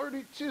Psalms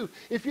 32.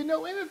 If you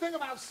know anything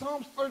about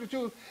Psalms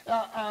 32,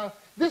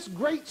 this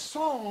great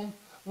psalm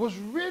was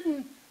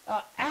written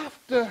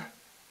after,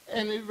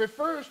 and it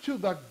refers to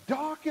the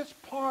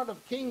darkest part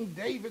of King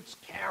David's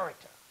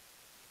character.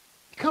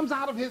 It comes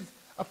out of his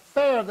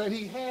affair that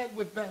he had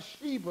with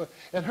Bathsheba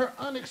and her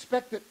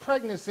unexpected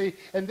pregnancy,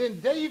 and then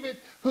David,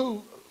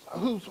 whose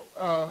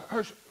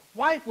her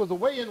wife was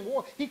away in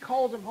war, he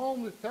calls him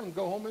home to tell him to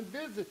go home and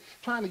visit,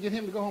 trying to get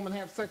him to go home and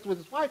have sex with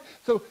his wife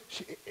so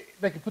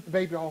they could put the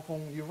baby off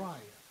on Uriah.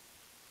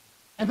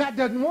 And that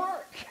doesn't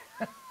work.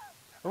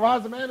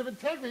 Uriah's a man of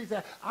integrity. He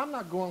said, I'm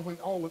not going when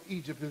all of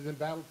Egypt is in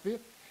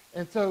battlefield.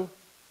 And so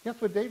guess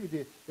what David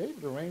did?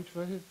 David arranged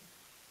for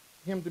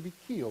him to be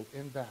killed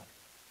in battle.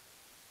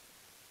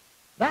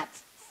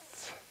 That's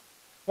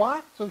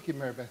why? So he could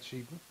marry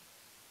Bathsheba.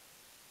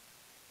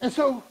 And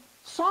so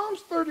Psalms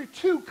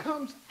 32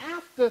 comes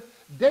after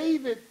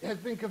David has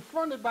been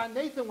confronted by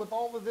Nathan with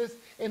all of this,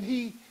 and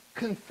he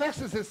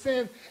confesses his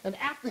sin. And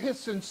after his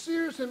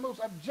sincerest and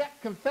most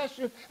abject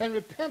confession and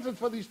repentance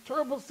for these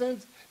terrible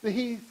sins that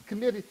he's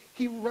committed,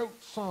 he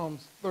wrote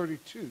Psalms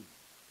 32.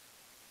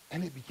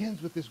 And it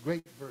begins with this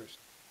great verse.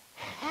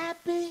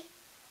 Happy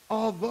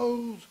are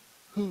those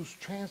whose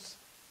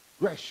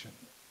transgression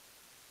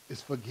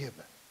is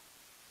forgiven,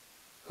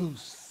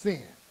 whose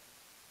sin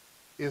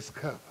is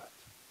covered.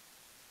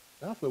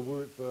 That's a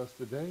word for us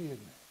today, isn't it?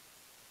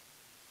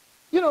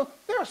 You know,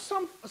 there are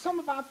some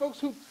of our folks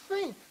who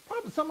think,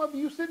 probably some of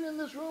you sitting in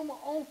this room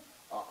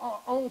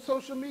on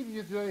social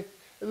media today,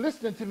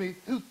 listening to me,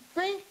 who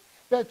think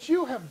that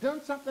you have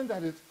done something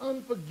that is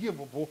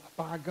unforgivable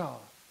by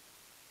God.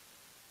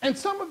 And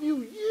some of you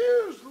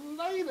years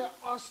later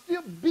are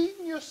still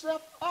beating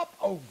yourself up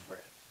over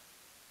it.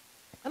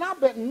 And I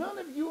bet none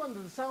of you under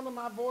the sound of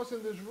my voice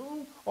in this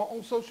room or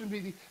on social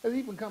media has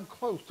even come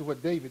close to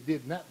what David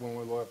did in that one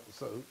little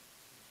episode.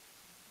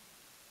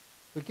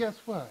 But guess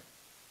what?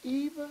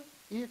 Even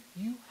if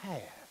you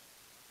have,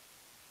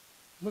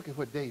 look at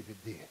what David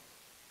did.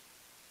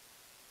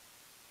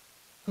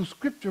 Who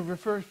Scripture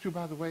refers to,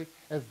 by the way,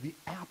 as the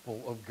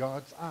apple of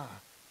God's eye.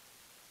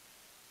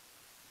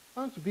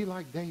 Why don't you be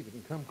like David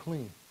and come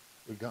clean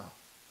with God?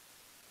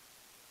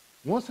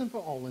 Once and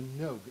for all, and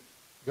know that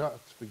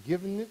God's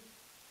forgiven it,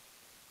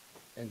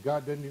 and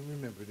God doesn't even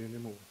remember it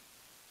anymore.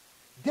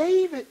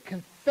 David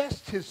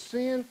confessed his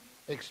sin,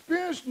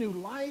 experienced new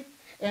life,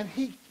 and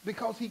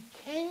because he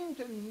came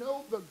to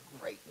know the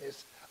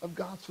greatness of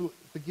God's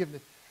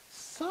forgiveness.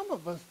 Some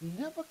of us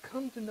never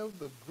come to know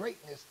the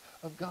greatness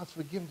of God's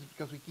forgiveness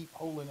because we keep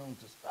holding on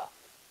to stuff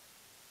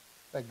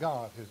that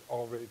God has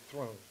already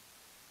thrown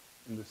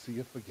in the sea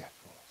of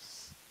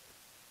forgetfulness.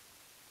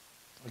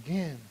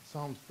 Again,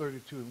 Psalms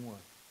 32 and 1.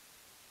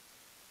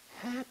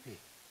 Happy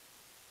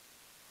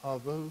are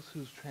those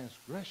whose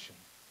transgression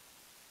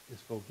is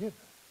forgiven,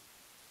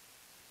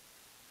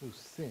 whose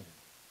sin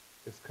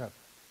is covered.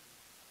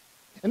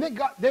 And then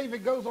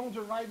David goes on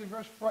to write in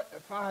verse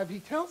 5, he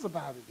tells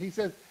about it. He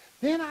says,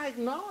 then I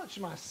acknowledged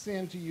my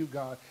sin to you,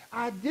 God.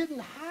 I didn't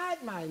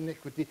hide my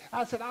iniquity.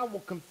 I said, I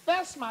will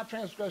confess my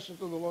transgression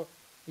to the Lord.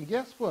 And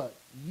guess what?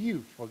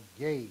 You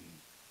forgave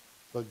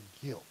the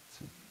guilt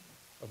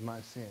of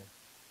my sin.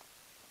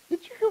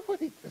 Did you hear what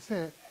he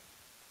said?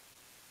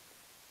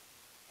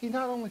 He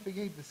not only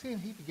forgave the sin,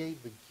 he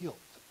forgave the guilt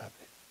of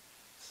it.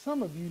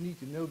 Some of you need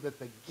to know that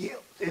the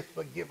guilt is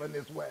forgiven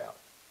as well.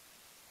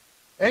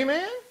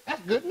 Amen?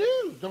 That's good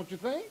news, don't you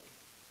think?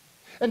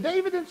 And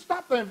David didn't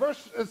stop there. In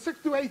verse 6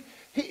 to 8,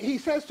 he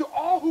says to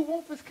all who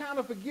want this kind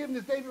of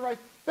forgiveness, David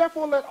writes,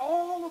 therefore let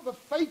all of the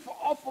faithful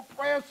offer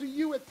prayers to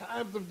you at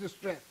times of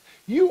distress.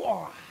 You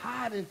are a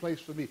hiding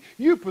place for me.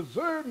 You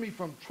preserve me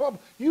from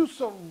trouble. You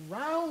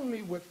surround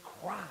me with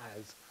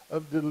cries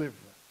of deliverance.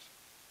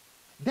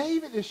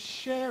 David is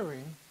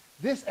sharing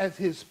this as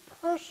his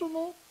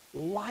personal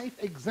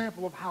life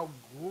example of how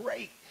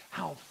great,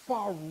 how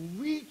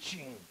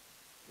far-reaching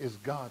is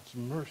God's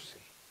mercy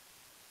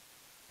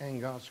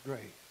and God's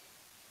grace.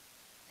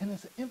 And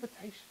it's an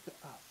invitation to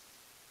us.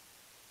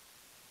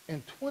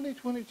 In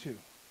 2022,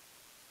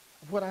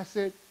 of what I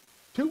said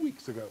 2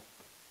 weeks ago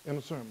in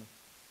a sermon,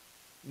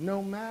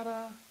 no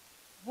matter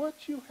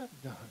what you have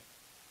done,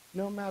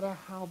 no matter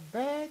how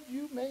bad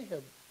you may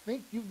have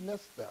think you've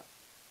messed up,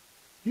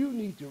 you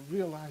need to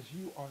realize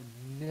you are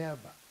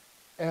never,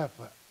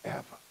 ever,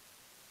 ever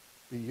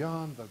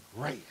beyond the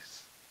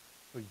grace,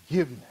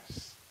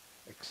 forgiveness,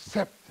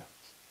 acceptance,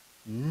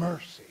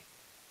 mercy,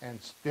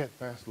 and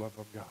steadfast love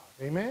of God.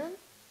 Amen?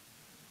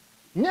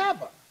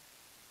 Never.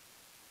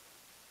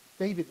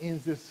 David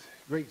ends this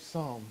great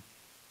psalm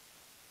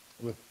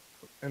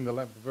in the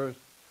 11th verse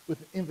with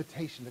an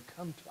invitation to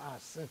come to our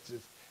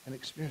senses and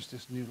experience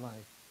this new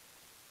life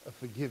of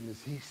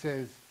forgiveness. He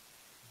says,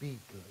 be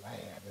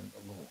glad in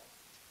the Lord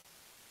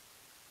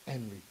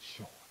and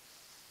rejoice.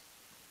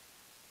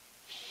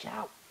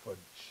 Shout for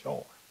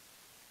joy.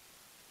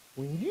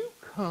 When you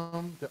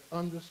come to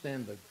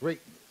understand the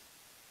greatness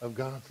of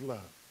God's love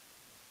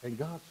and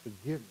God's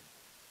forgiveness,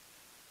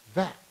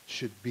 that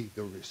should be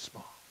the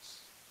response.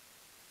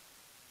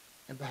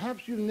 And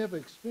perhaps you've never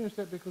experienced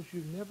that because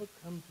you've never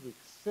come to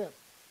accept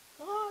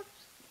God's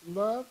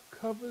love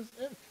covers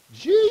everything.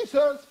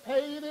 Jesus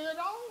paid it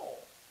all.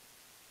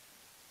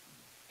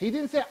 He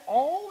didn't say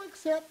all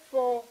except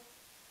for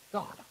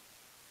God.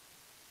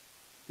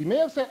 He may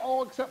have said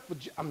all except for,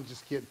 I'm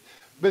just kidding.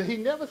 But he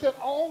never said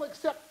all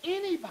except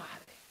anybody.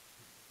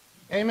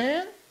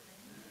 Amen?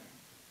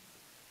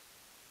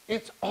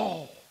 It's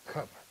all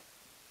covered.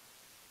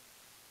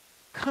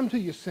 Come to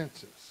your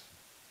senses.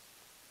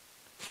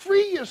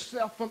 Free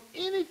yourself from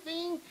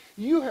anything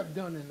you have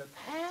done in the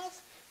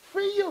past.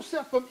 Free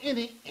yourself from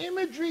any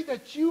imagery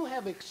that you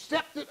have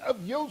accepted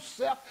of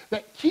yourself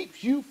that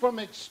keeps you from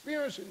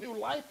experiencing new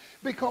life,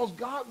 because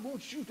God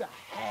wants you to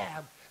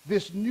have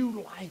this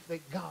new life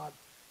that God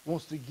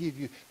wants to give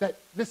you, that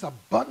this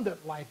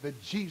abundant life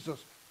that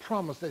Jesus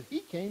promised that he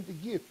came to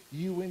give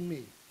you and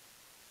me.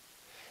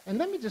 And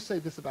let me just say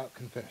this about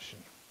confession,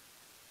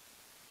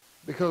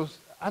 because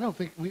I don't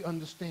think we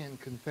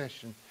understand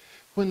confession.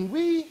 When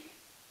we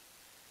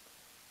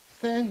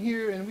stand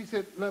here and we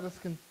said, let us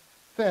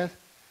confess,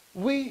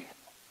 we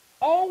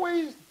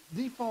always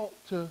default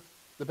to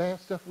the bad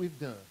stuff we've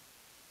done.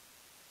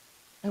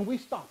 And we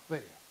stop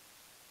there.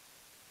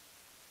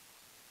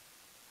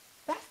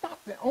 That's not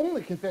the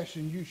only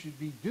confession you should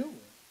be doing.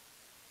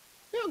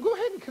 You know, go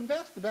ahead and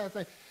confess the bad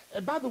thing.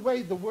 And by the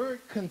way, the word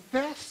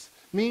confess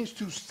means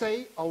to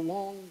say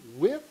along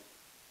with.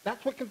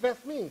 That's what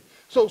confess means.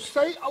 So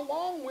say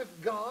along with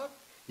God,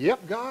 yep,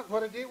 God,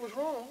 what I did was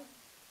wrong.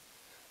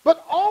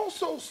 But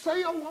also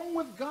say along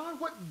with God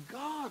what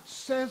God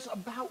says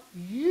about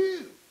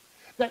you.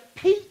 That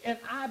Pete and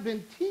I have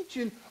been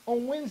teaching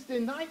on Wednesday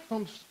night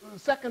from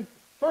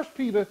 1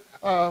 Peter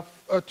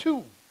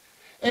 2.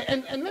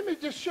 And let me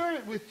just share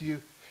it with you.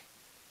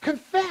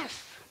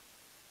 Confess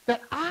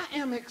that I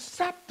am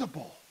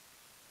acceptable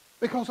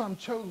because I'm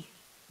chosen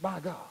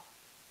by God.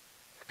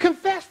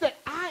 Confess that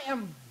I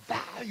am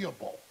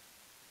valuable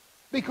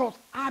because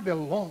I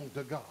belong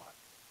to God.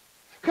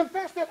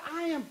 Confess that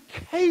I am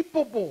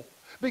capable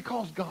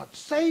because God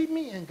saved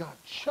me and God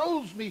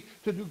chose me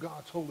to do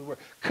God's holy work.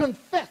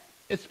 Confess,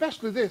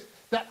 especially this,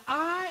 that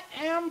I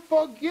am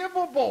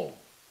forgivable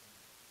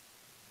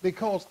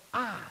because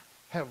I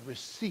have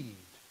received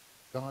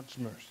God's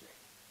mercy.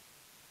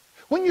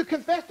 When you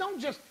confess, don't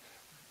just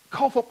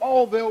cough up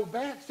all the old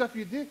bad stuff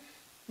you did.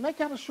 Make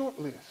out a short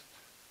list.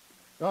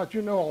 God,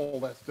 you know all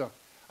that stuff.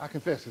 I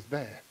confess it's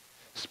bad.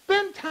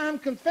 Spend time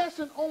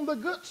confessing on the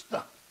good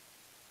stuff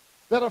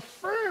that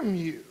affirm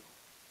you.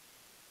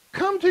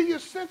 Come to your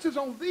senses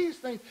on these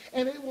things,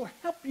 and it will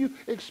help you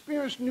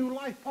experience new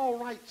life. Paul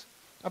writes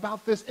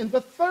about this in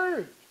the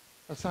third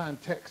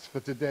assigned text for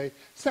today,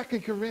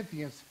 2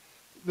 Corinthians,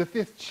 the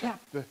 5th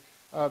chapter,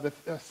 the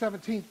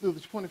 17th through the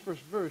 21st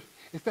verse.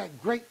 It's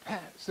that great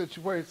passage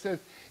where it says,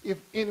 if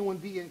anyone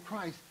be in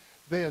Christ,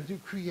 they are new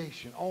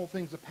creation. All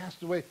things are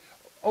passed away.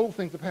 Old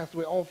things are passed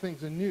away. All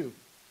things are new.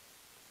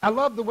 I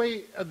love the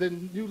way the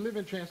New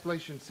Living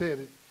Translation said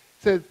it.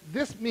 It says,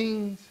 this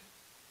means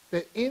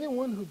that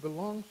anyone who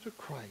belongs to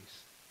Christ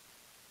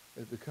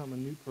has become a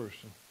new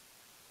person.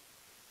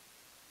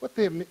 What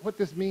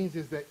this means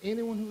is that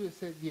anyone who has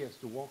said yes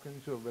to walk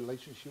into a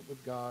relationship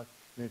with God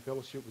and in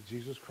fellowship with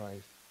Jesus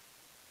Christ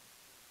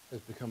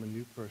has become a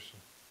new person.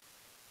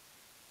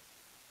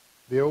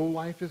 The old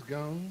life is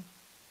gone,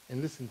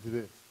 and listen to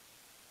this,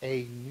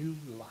 a new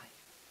life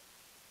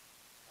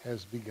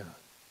has begun.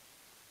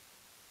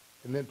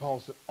 And then Paul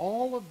said,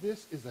 all of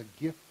this is a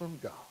gift from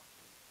God.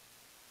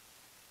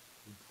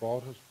 He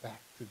brought us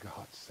back to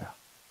God's self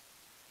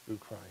through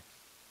Christ.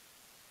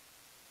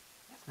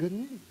 That's good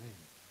news, ain't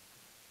it?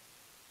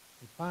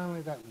 And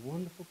finally, that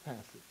wonderful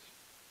passage,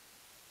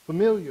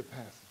 familiar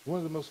passage, one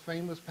of the most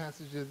famous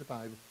passages in the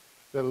Bible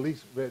that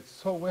Elise read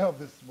so well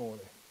this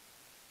morning,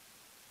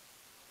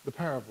 the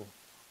parable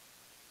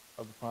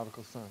of the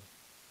prodigal son.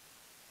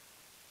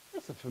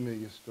 That's a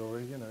familiar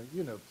story,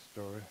 you know the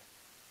story.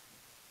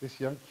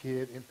 This young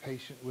kid,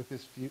 impatient with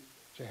his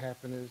future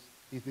happiness,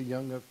 he's the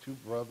younger of two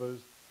brothers,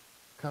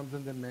 comes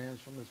and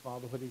demands from his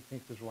father what he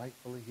thinks is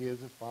rightfully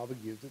his. His father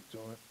gives it to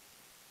him,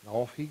 and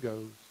off he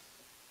goes.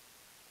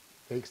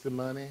 Takes the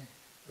money,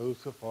 goes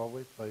to a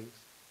faraway place.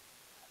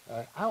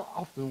 I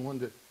often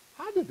wondered,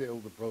 how did the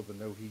older brother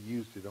know he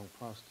used it on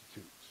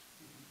prostitutes?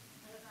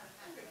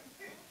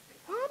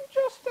 I'm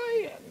just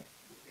saying.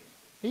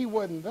 He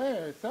wasn't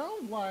there. It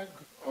sounds like,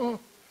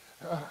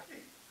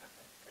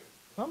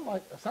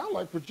 sound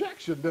like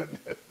projection, doesn't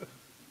it?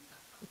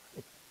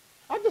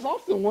 I just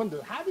often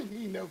wonder, how did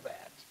he know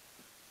that?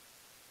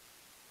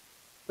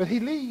 But he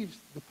leaves,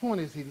 the point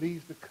is he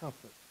leaves the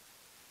comfort,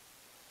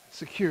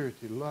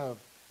 security, love,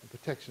 and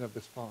protection of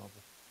his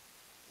father.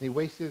 He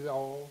wasted it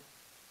all,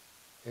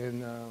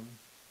 and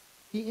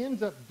he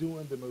ends up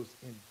doing the most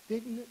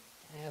indignant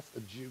task a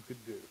Jew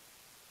could do,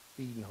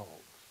 feeding hogs.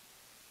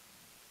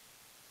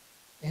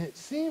 And it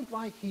seems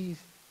like he's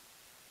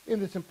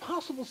in this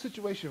impossible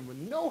situation with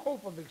no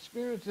hope of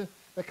experiencing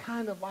the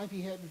kind of life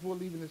he had before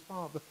leaving his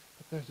father.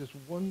 But there's this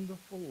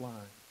wonderful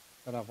line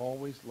that I've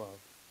always loved.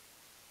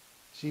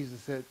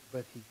 Jesus said,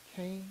 but he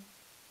came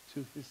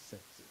to his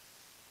senses.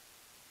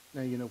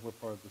 Now you know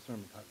what part of the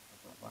sermon title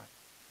is about, right?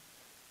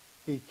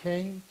 He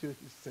came to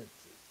his senses.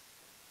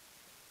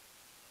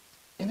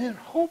 And in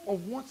hope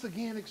of once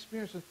again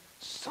experiencing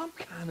some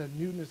kind of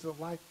newness of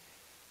life,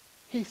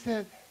 he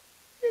said,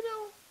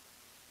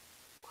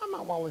 I'm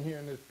not walling here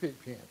in this pig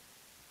pen.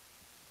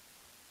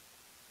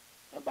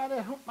 Everybody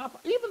at home,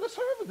 even the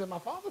servants in my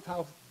father's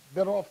house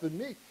better off than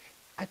me.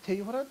 I tell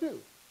you what I do.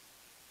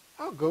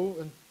 I'll go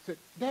and say,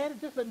 Daddy,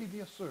 just let me be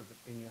a servant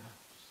in your house.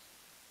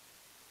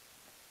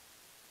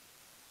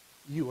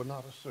 You are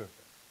not a servant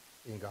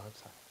in God's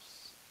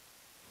house.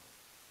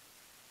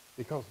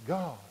 Because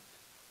God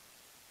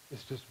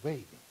is just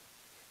waiting.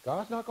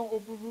 God's not going to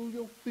overrule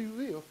your free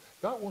will.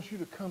 God wants you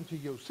to come to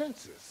your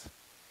senses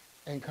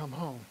and come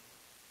home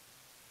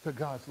to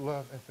God's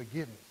love and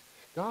forgiveness.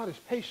 God is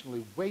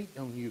patiently waiting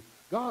on you.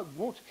 God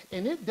wants,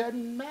 and it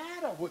doesn't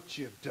matter what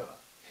you've done.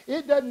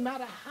 It doesn't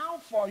matter how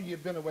far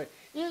you've been away.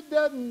 It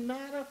doesn't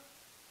matter.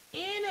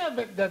 Any of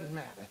it doesn't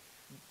matter.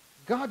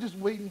 God is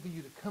waiting for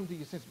you to come to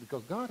your senses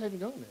because God hasn't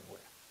gone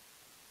anywhere.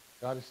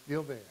 God is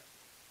still there.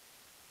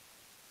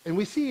 And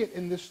we see it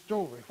in this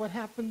story. What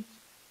happens?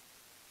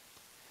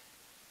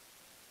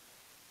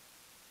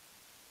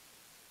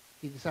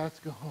 He decides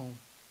to go home.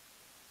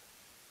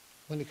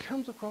 When he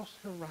comes across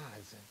the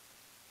horizon,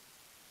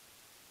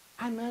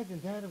 I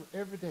imagine Dad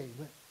every day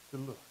went to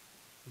look.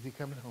 Is he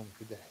coming home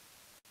today?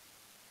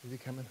 Is he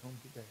coming home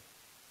today?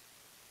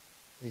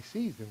 And he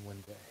sees him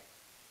one day.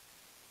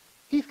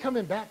 He's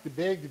coming back to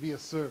beg to be a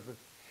servant.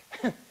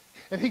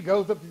 And he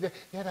goes up to Dad,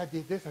 Dad, I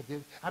did this, I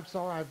did. I'm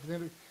sorry, I've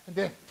been. And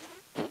then,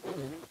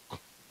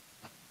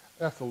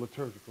 that's a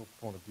liturgical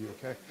point of view,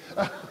 okay?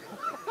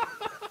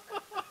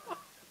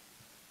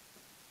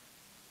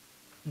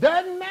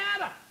 Doesn't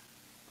matter.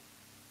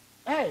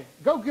 Hey,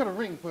 go get a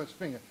ring for his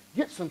finger.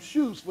 Get some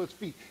shoes for his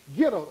feet.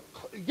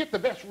 Get the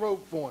best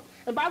robe for him.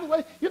 And by the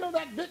way, you know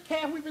that big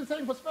calf we've been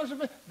saying for special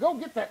event? Go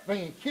get that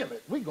thing and kill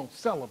it. We're going to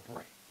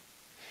celebrate.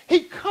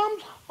 He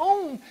comes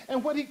home,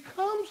 and what he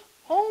comes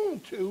home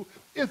to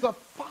is a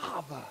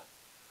father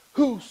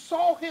who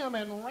saw him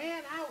and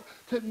ran out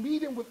to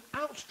meet him with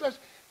outstretched.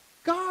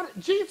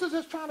 Jesus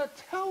is trying to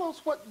tell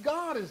us what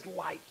God is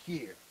like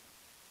here.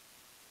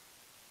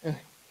 And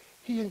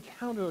he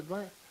encountered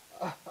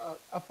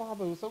a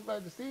father who was so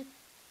glad to see him.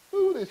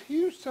 Ooh, this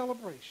huge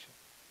celebration.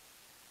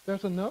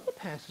 There's another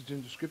passage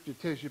in the scripture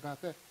that tells you about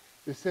that.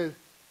 It says,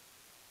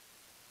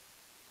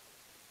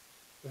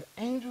 the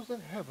angels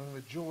in heaven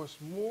rejoice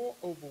more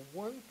over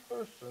one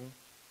person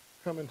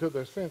coming to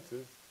their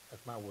senses,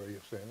 that's my way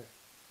of saying it,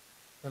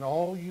 than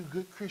all you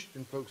good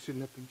Christian folks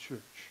sitting up in church.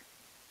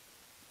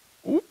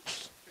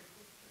 Oops.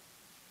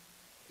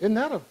 Isn't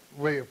that a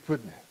way of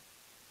putting it?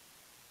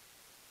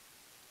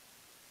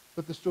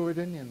 But the story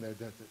didn't end there,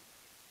 does it?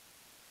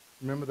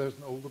 Remember, there's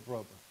an older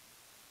brother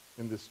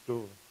in this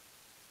story.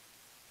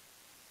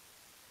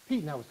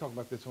 Pete and I was talking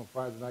about this on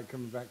Friday night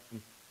coming back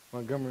from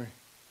Montgomery.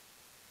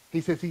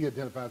 He says he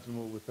identifies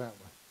more with that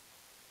one,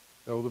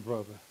 the older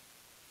brother.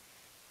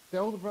 The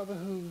older brother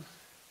who's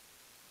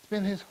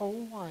spent his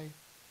whole life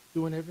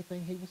doing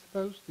everything he was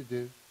supposed to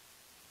do.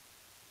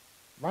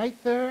 Right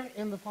there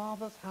in the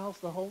Father's house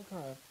the whole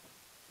time,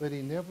 but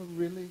he never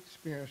really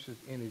experiences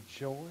any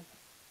joy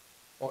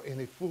or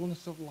any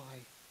fullness of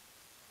life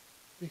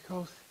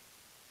because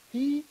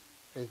he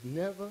has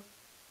never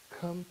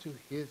come to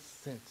his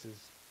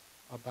senses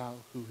about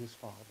who his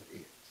Father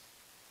is,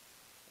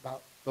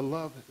 about the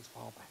love that his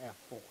Father has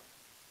for him.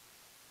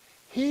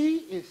 He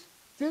is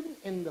sitting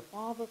in the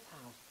Father's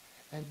house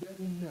and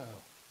doesn't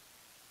know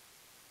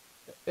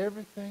that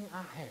everything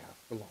I have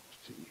belongs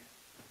to you.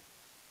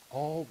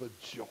 All the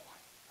joy,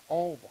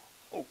 all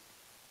the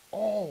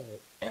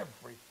hope,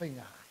 everything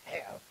I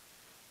have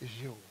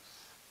is yours.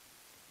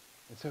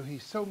 And so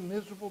he's so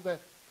miserable that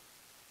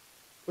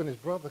when his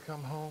brother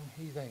come home,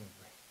 he's angry.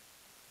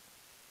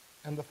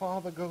 And the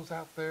father goes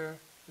out there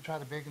to try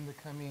to beg him to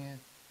come in,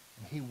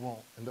 and he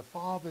won't. And the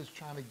father is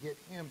trying to get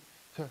him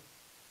to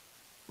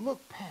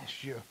look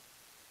past your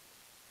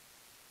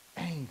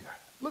anger.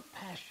 Look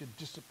past your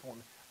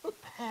disappointment.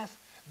 Look past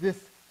this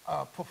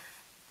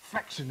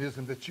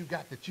perfectionism that you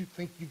got, that you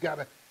think you got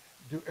to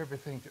do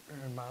everything to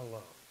earn my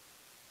love.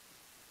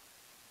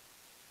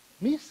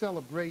 Me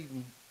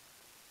celebrating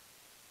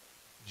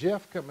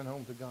Jeff coming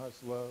home to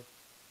God's love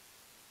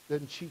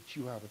doesn't cheat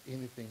you out of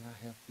anything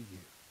I have for you.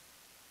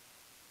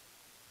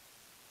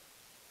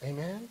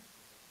 Amen?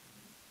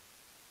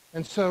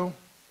 And so,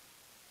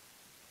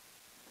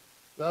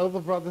 the other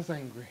brother's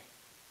angry.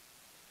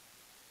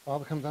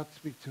 Father comes out to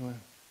speak to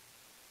him.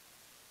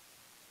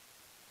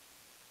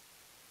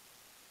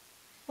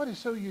 What is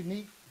so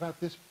unique about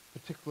this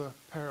particular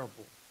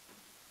parable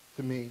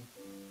to me,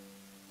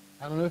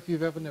 I don't know if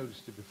you've ever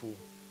noticed it before.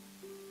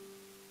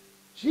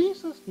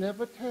 Jesus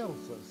never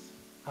tells us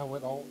how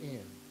it all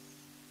ends.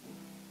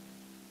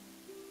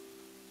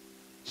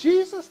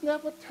 Jesus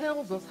never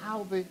tells us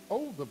how the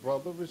older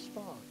brother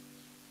responds.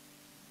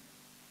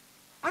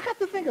 I got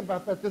to think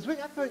about that this week.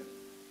 I think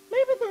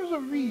maybe there's a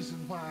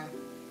reason why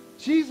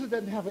Jesus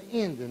doesn't have an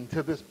ending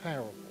to this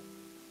parable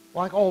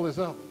like all his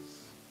others.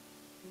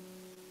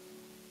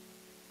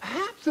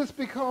 Perhaps it's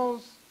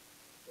because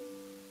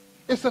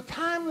it's a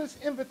timeless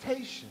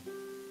invitation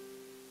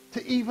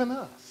to even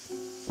us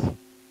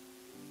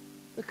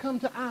to come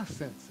to our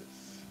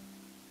senses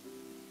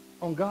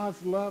on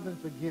God's love and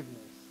forgiveness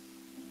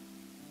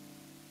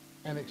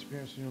and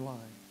experience new life.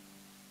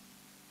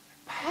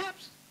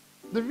 Perhaps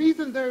the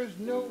reason there is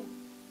no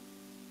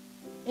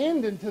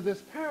ending to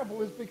this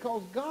parable is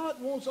because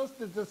God wants us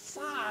to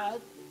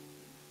decide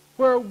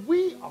where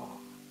we are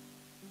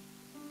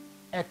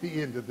at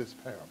the end of this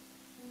parable.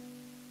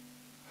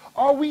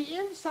 Are we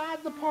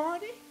inside the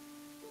party,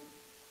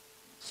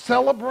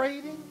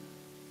 celebrating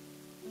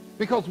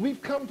because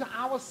we've come to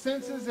our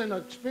senses and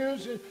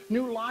experiencing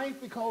new life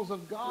because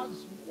of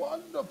God's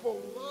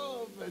wonderful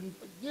love and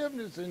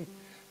forgiveness and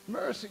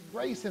mercy,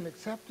 grace, and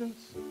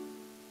acceptance?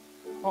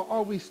 Or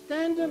are we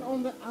standing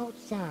on the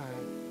outside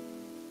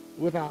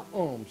with our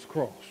arms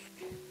crossed,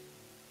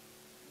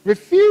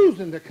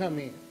 refusing to come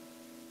in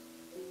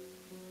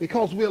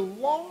because we're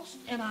lost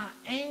in our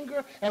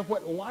anger at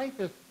what life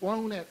has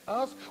thrown at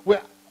us?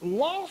 We're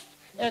lost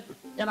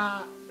in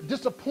our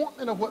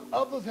disappointment of what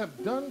others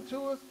have done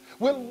to us.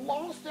 We're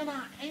lost in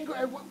our anger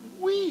at what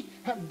we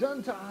have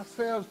done to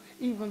ourselves,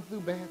 even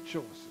through bad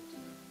choices.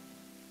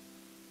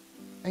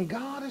 And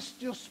God is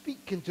still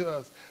speaking to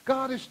us.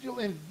 God is still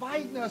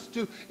inviting us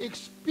to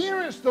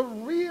experience the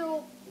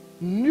real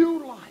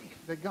new life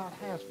that God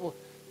has for us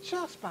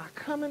just by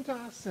coming to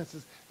our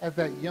senses as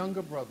that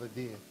younger brother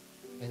did.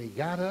 And he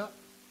got up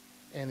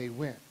and he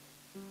went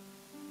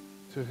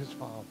to his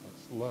father's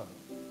love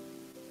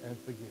and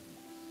forgiveness.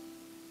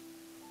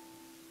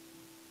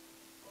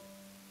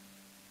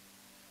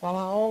 While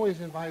I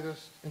always invite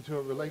us into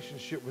a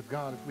relationship with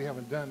God if we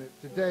haven't done it,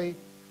 today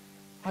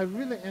I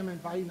really am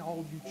inviting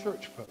all you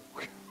church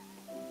folk,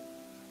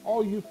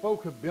 all you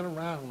folk who have been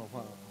around a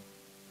while.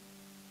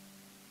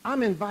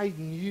 I'm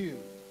inviting you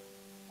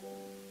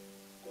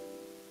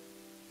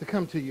to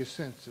come to your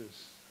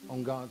senses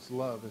on God's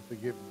love and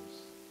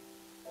forgiveness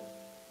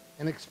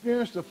and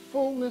experience the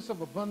fullness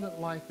of abundant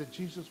life that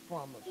Jesus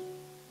promised.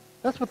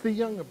 That's what the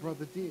younger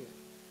brother did.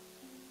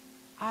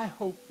 I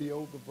hope the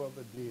older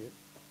brother did.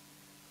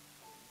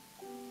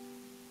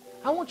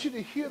 I want you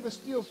to hear the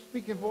still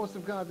speaking voice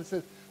of God that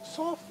says,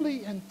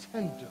 softly and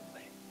tenderly.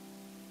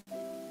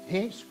 He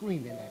ain't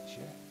screaming at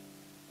you.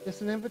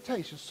 It's an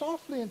invitation.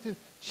 Softly and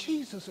tenderly.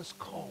 Jesus is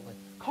calling.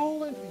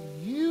 Calling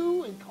for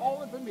you and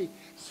calling for me.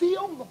 See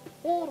on the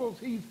portals,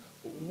 he's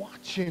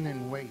watching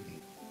and waiting.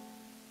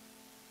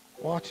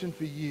 Watching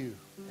for you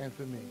and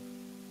for me.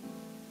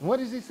 And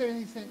what is he saying?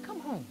 He's saying, come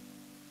home.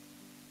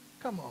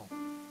 Come home.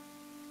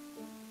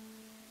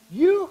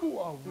 You who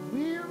are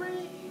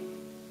weary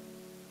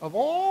of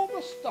all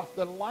the stuff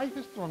that life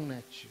has thrown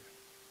at you.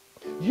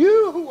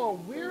 You who are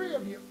weary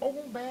of your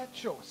own bad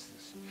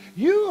choices.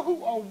 You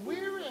who are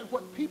weary of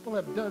what people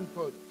have done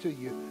to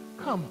you.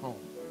 Come home.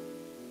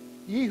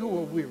 Ye who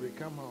are weary,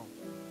 come home.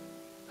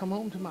 Come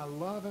home to my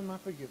love and my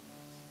forgiveness.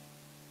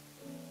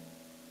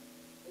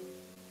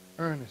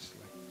 Earnestly,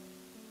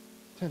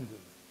 tenderly,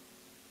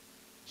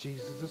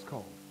 Jesus is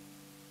calling.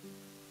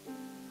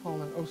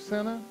 Calling, oh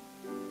sinner,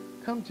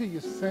 come to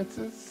your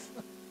senses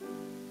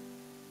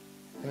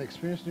and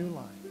experience new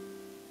life.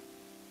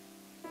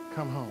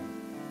 Come home.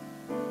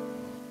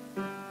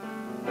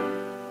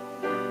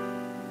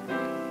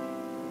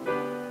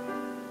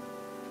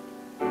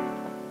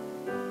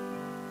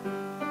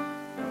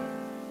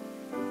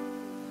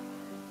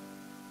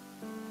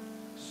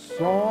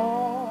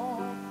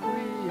 Softly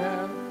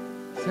and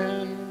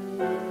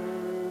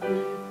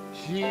tenderly,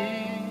 Jesus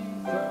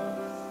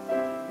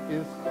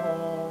is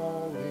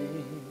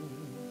calling,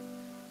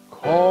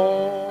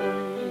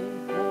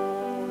 calling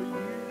for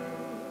you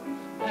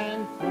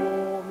and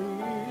for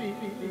me.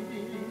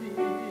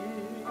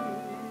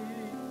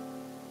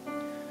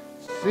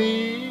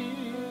 See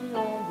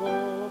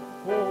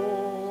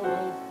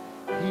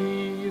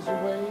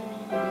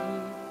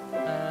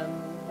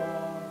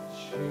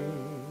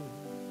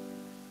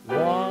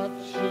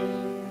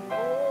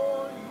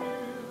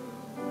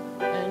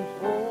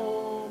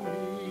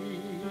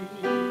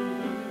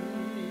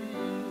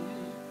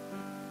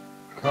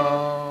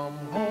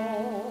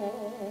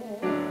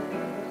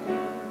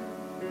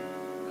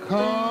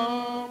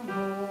Come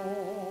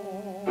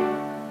home,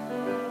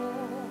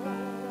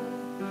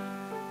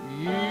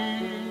 ye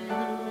who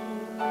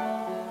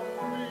are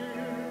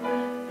weary,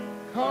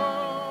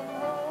 come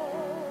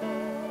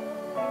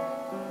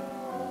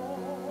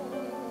home.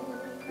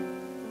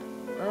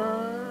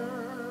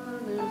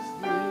 Earnestly,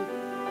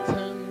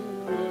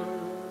 tenderly,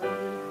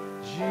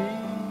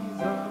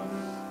 Jesus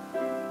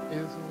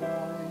is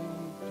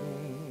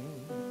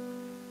waiting,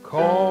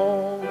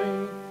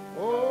 calling,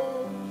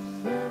 oh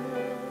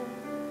sinner,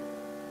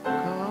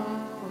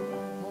 come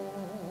home.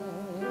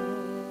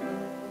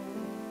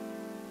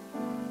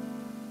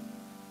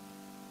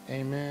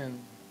 Amen.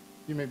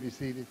 You may be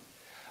seated.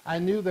 I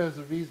knew there was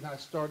a reason I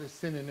started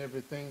sending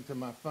everything to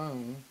my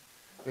phone,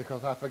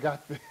 because I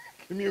forgot the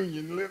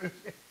communion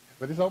liturgy,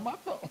 but it's on my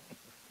phone.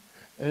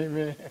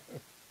 Amen.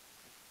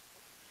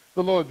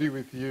 The Lord be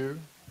with you.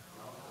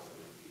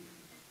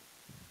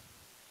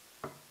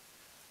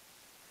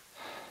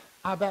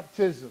 Our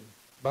baptism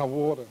by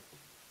water,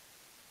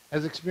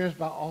 as experienced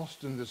by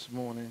Austin this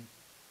morning,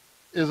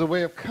 is a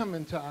way of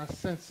coming to our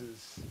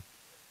senses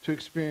to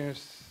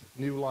experience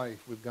new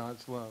life with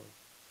God's love.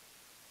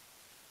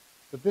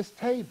 But this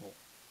table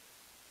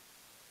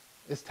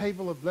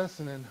of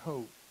blessing and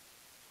hope,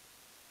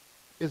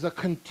 is a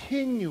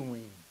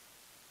continuing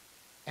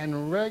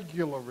and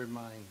regular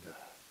reminder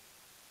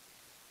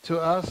to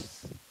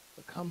us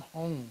to come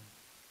home,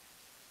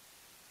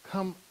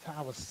 come to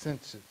our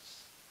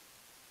senses,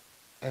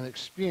 and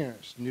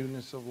experience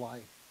newness of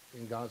life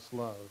in God's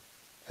love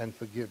and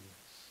forgiveness.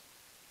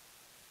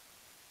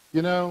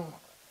 You know,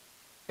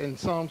 in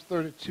Psalms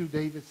 32,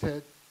 David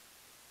said,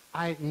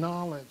 I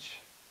acknowledge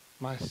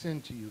my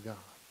sin to you, God,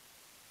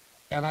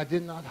 and I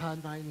did not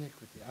hide my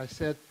iniquity. I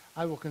said,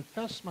 I will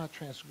confess my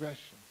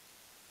transgression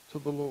to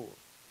the Lord.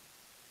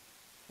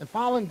 And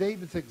following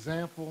David's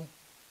example,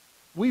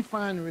 we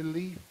find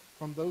relief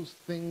from those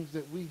things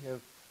that we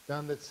have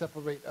done that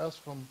separate us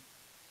from,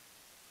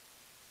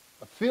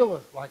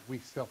 feel like we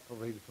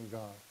separated from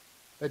God,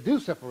 that do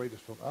separate us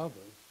from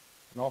others,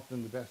 and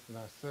often the best in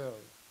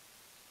ourselves.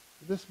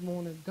 But this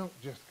morning, don't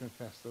just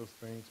confess those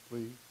things,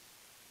 please.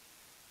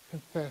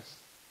 Confess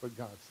what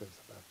God says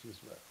about you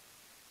as well.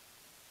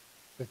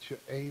 That you're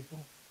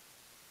able,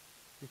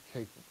 you're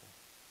capable,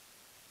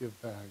 you're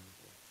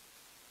valuable,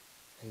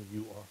 and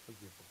you are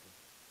forgivable.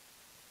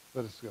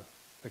 Let us go.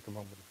 Take a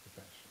moment of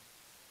compassion.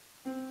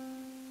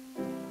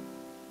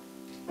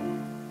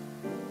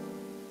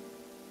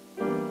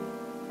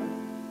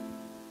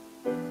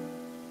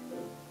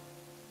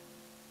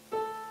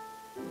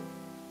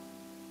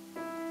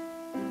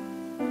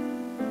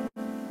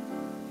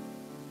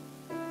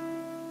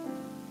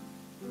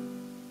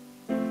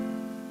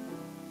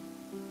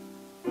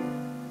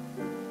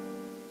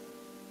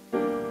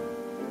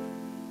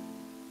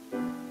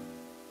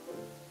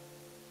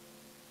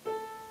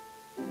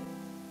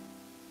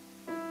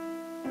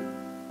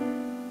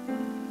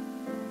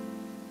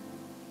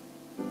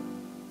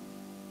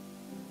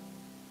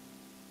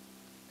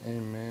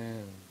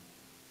 Amen.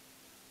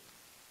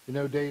 You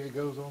know, David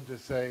goes on to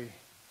say,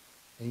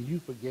 and you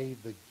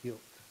forgave the guilt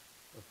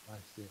of my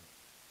sin.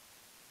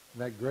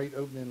 And that great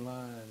opening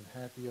line,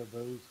 happy are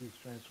those whose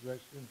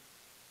transgression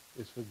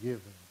is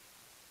forgiven,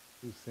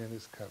 whose sin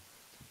is covered.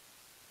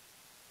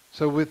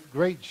 So with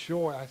great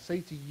joy, I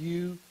say to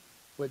you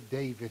what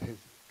David has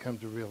come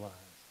to realize.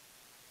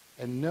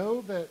 And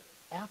know that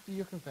after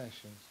your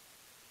confessions,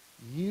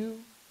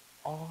 you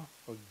are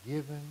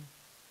forgiven,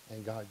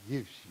 and God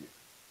gives you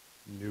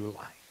new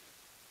life.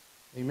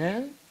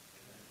 Amen?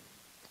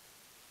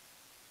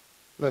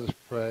 Let us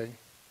pray.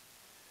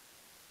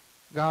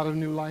 God of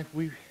new life,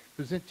 we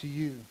present to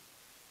you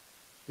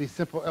these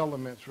simple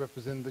elements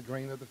representing the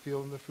grain of the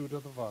field and the fruit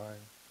of the vine.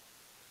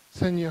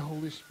 Send your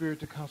Holy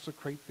Spirit to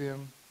consecrate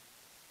them,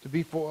 to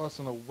be for us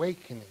an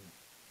awakening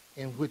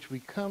in which we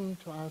come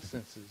to our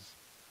senses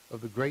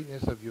of the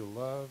greatness of your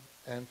love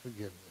and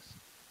forgiveness.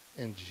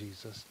 In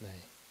Jesus' name,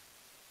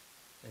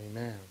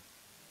 amen.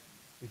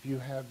 If you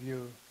have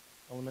your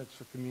elements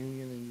for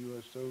communion and you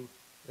are so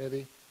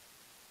ready,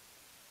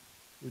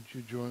 would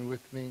you join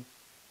with me?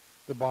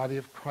 The body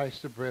of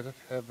Christ, the bread of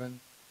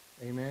heaven.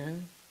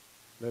 Amen.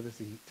 Let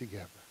us eat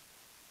together.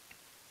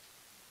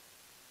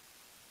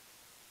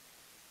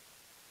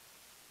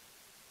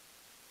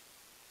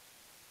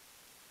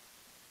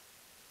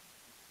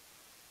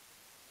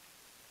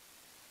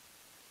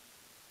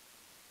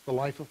 The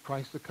life of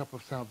Christ, the cup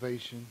of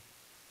salvation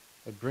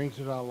that brings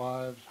into our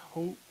lives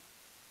hope,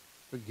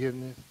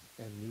 forgiveness,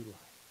 and new life.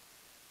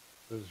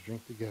 Let us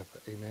drink together.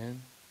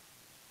 Amen.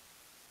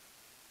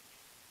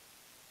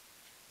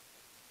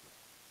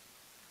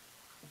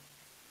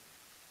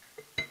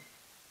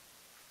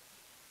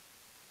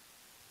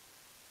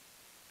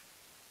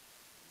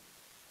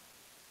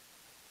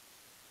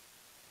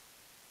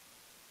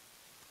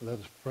 Let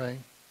us pray.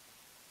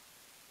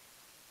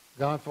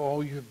 God, for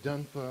all you have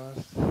done for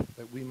us,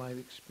 that we might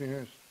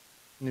experience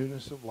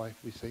newness of life,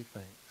 we say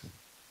thanks.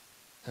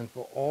 And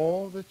for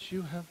all that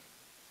you have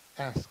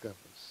asked of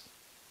us,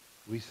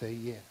 we say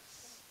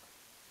yes.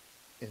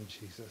 In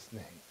Jesus'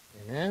 name.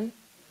 Amen.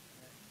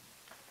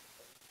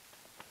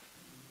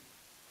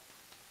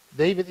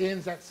 David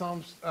ends that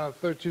Psalm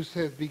 32,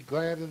 says, be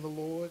glad in the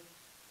Lord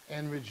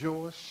and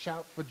rejoice,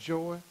 shout for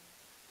joy.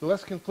 So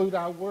let's conclude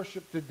our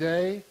worship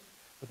today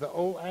with the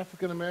old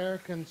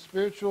African-American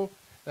spiritual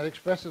that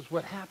expresses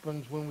what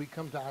happens when we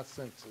come to our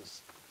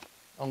senses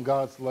on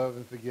God's love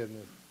and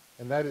forgiveness.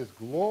 And that is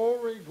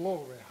glory,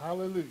 glory,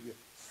 hallelujah.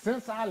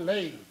 Since I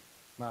laid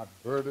my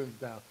burdens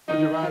down. Would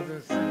you rise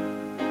and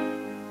sing?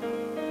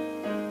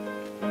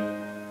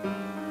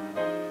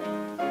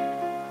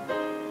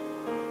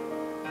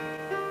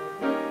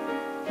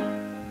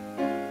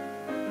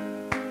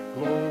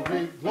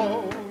 Glory,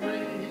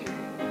 glory,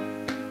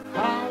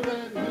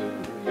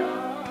 hallelujah.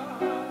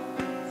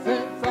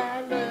 Since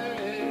I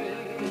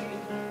laid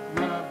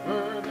my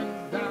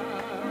burdens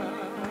down.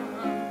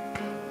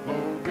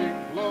 Glory,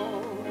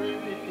 glory,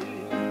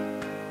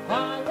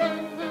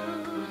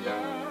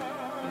 hallelujah.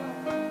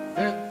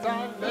 Since I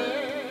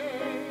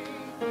laid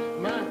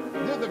my,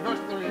 do the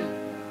verse 3.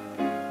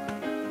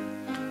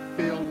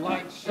 Feel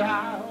like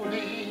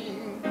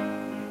shouting,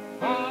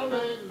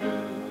 hallelujah.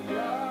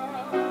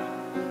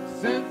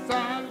 Since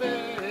I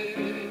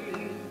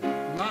laid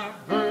my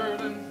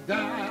burdens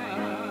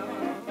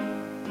down,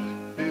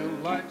 feel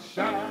like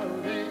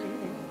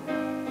shouting,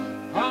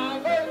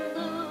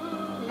 hallelujah.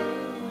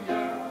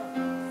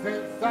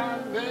 Since I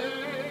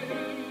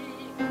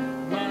laid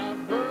my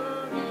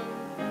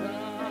burdens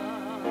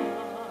down.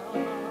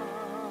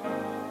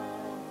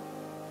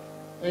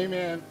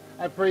 Amen.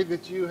 I pray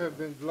that you have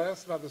been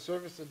blessed by the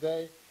service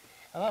today,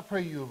 and I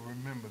pray you'll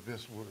remember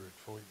this word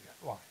for your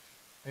life.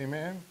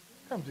 Amen.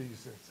 Come to your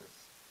senses.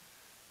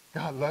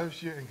 God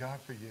loves you and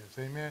God forgives.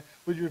 Amen.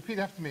 Would you repeat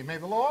after me? May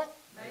the Lord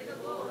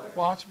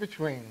watch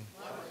between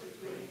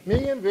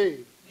me and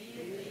thee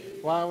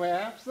while we're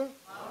absent,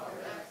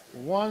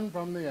 one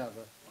from the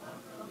other.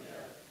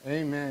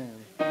 Amen.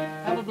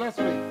 Have a blessed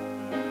week.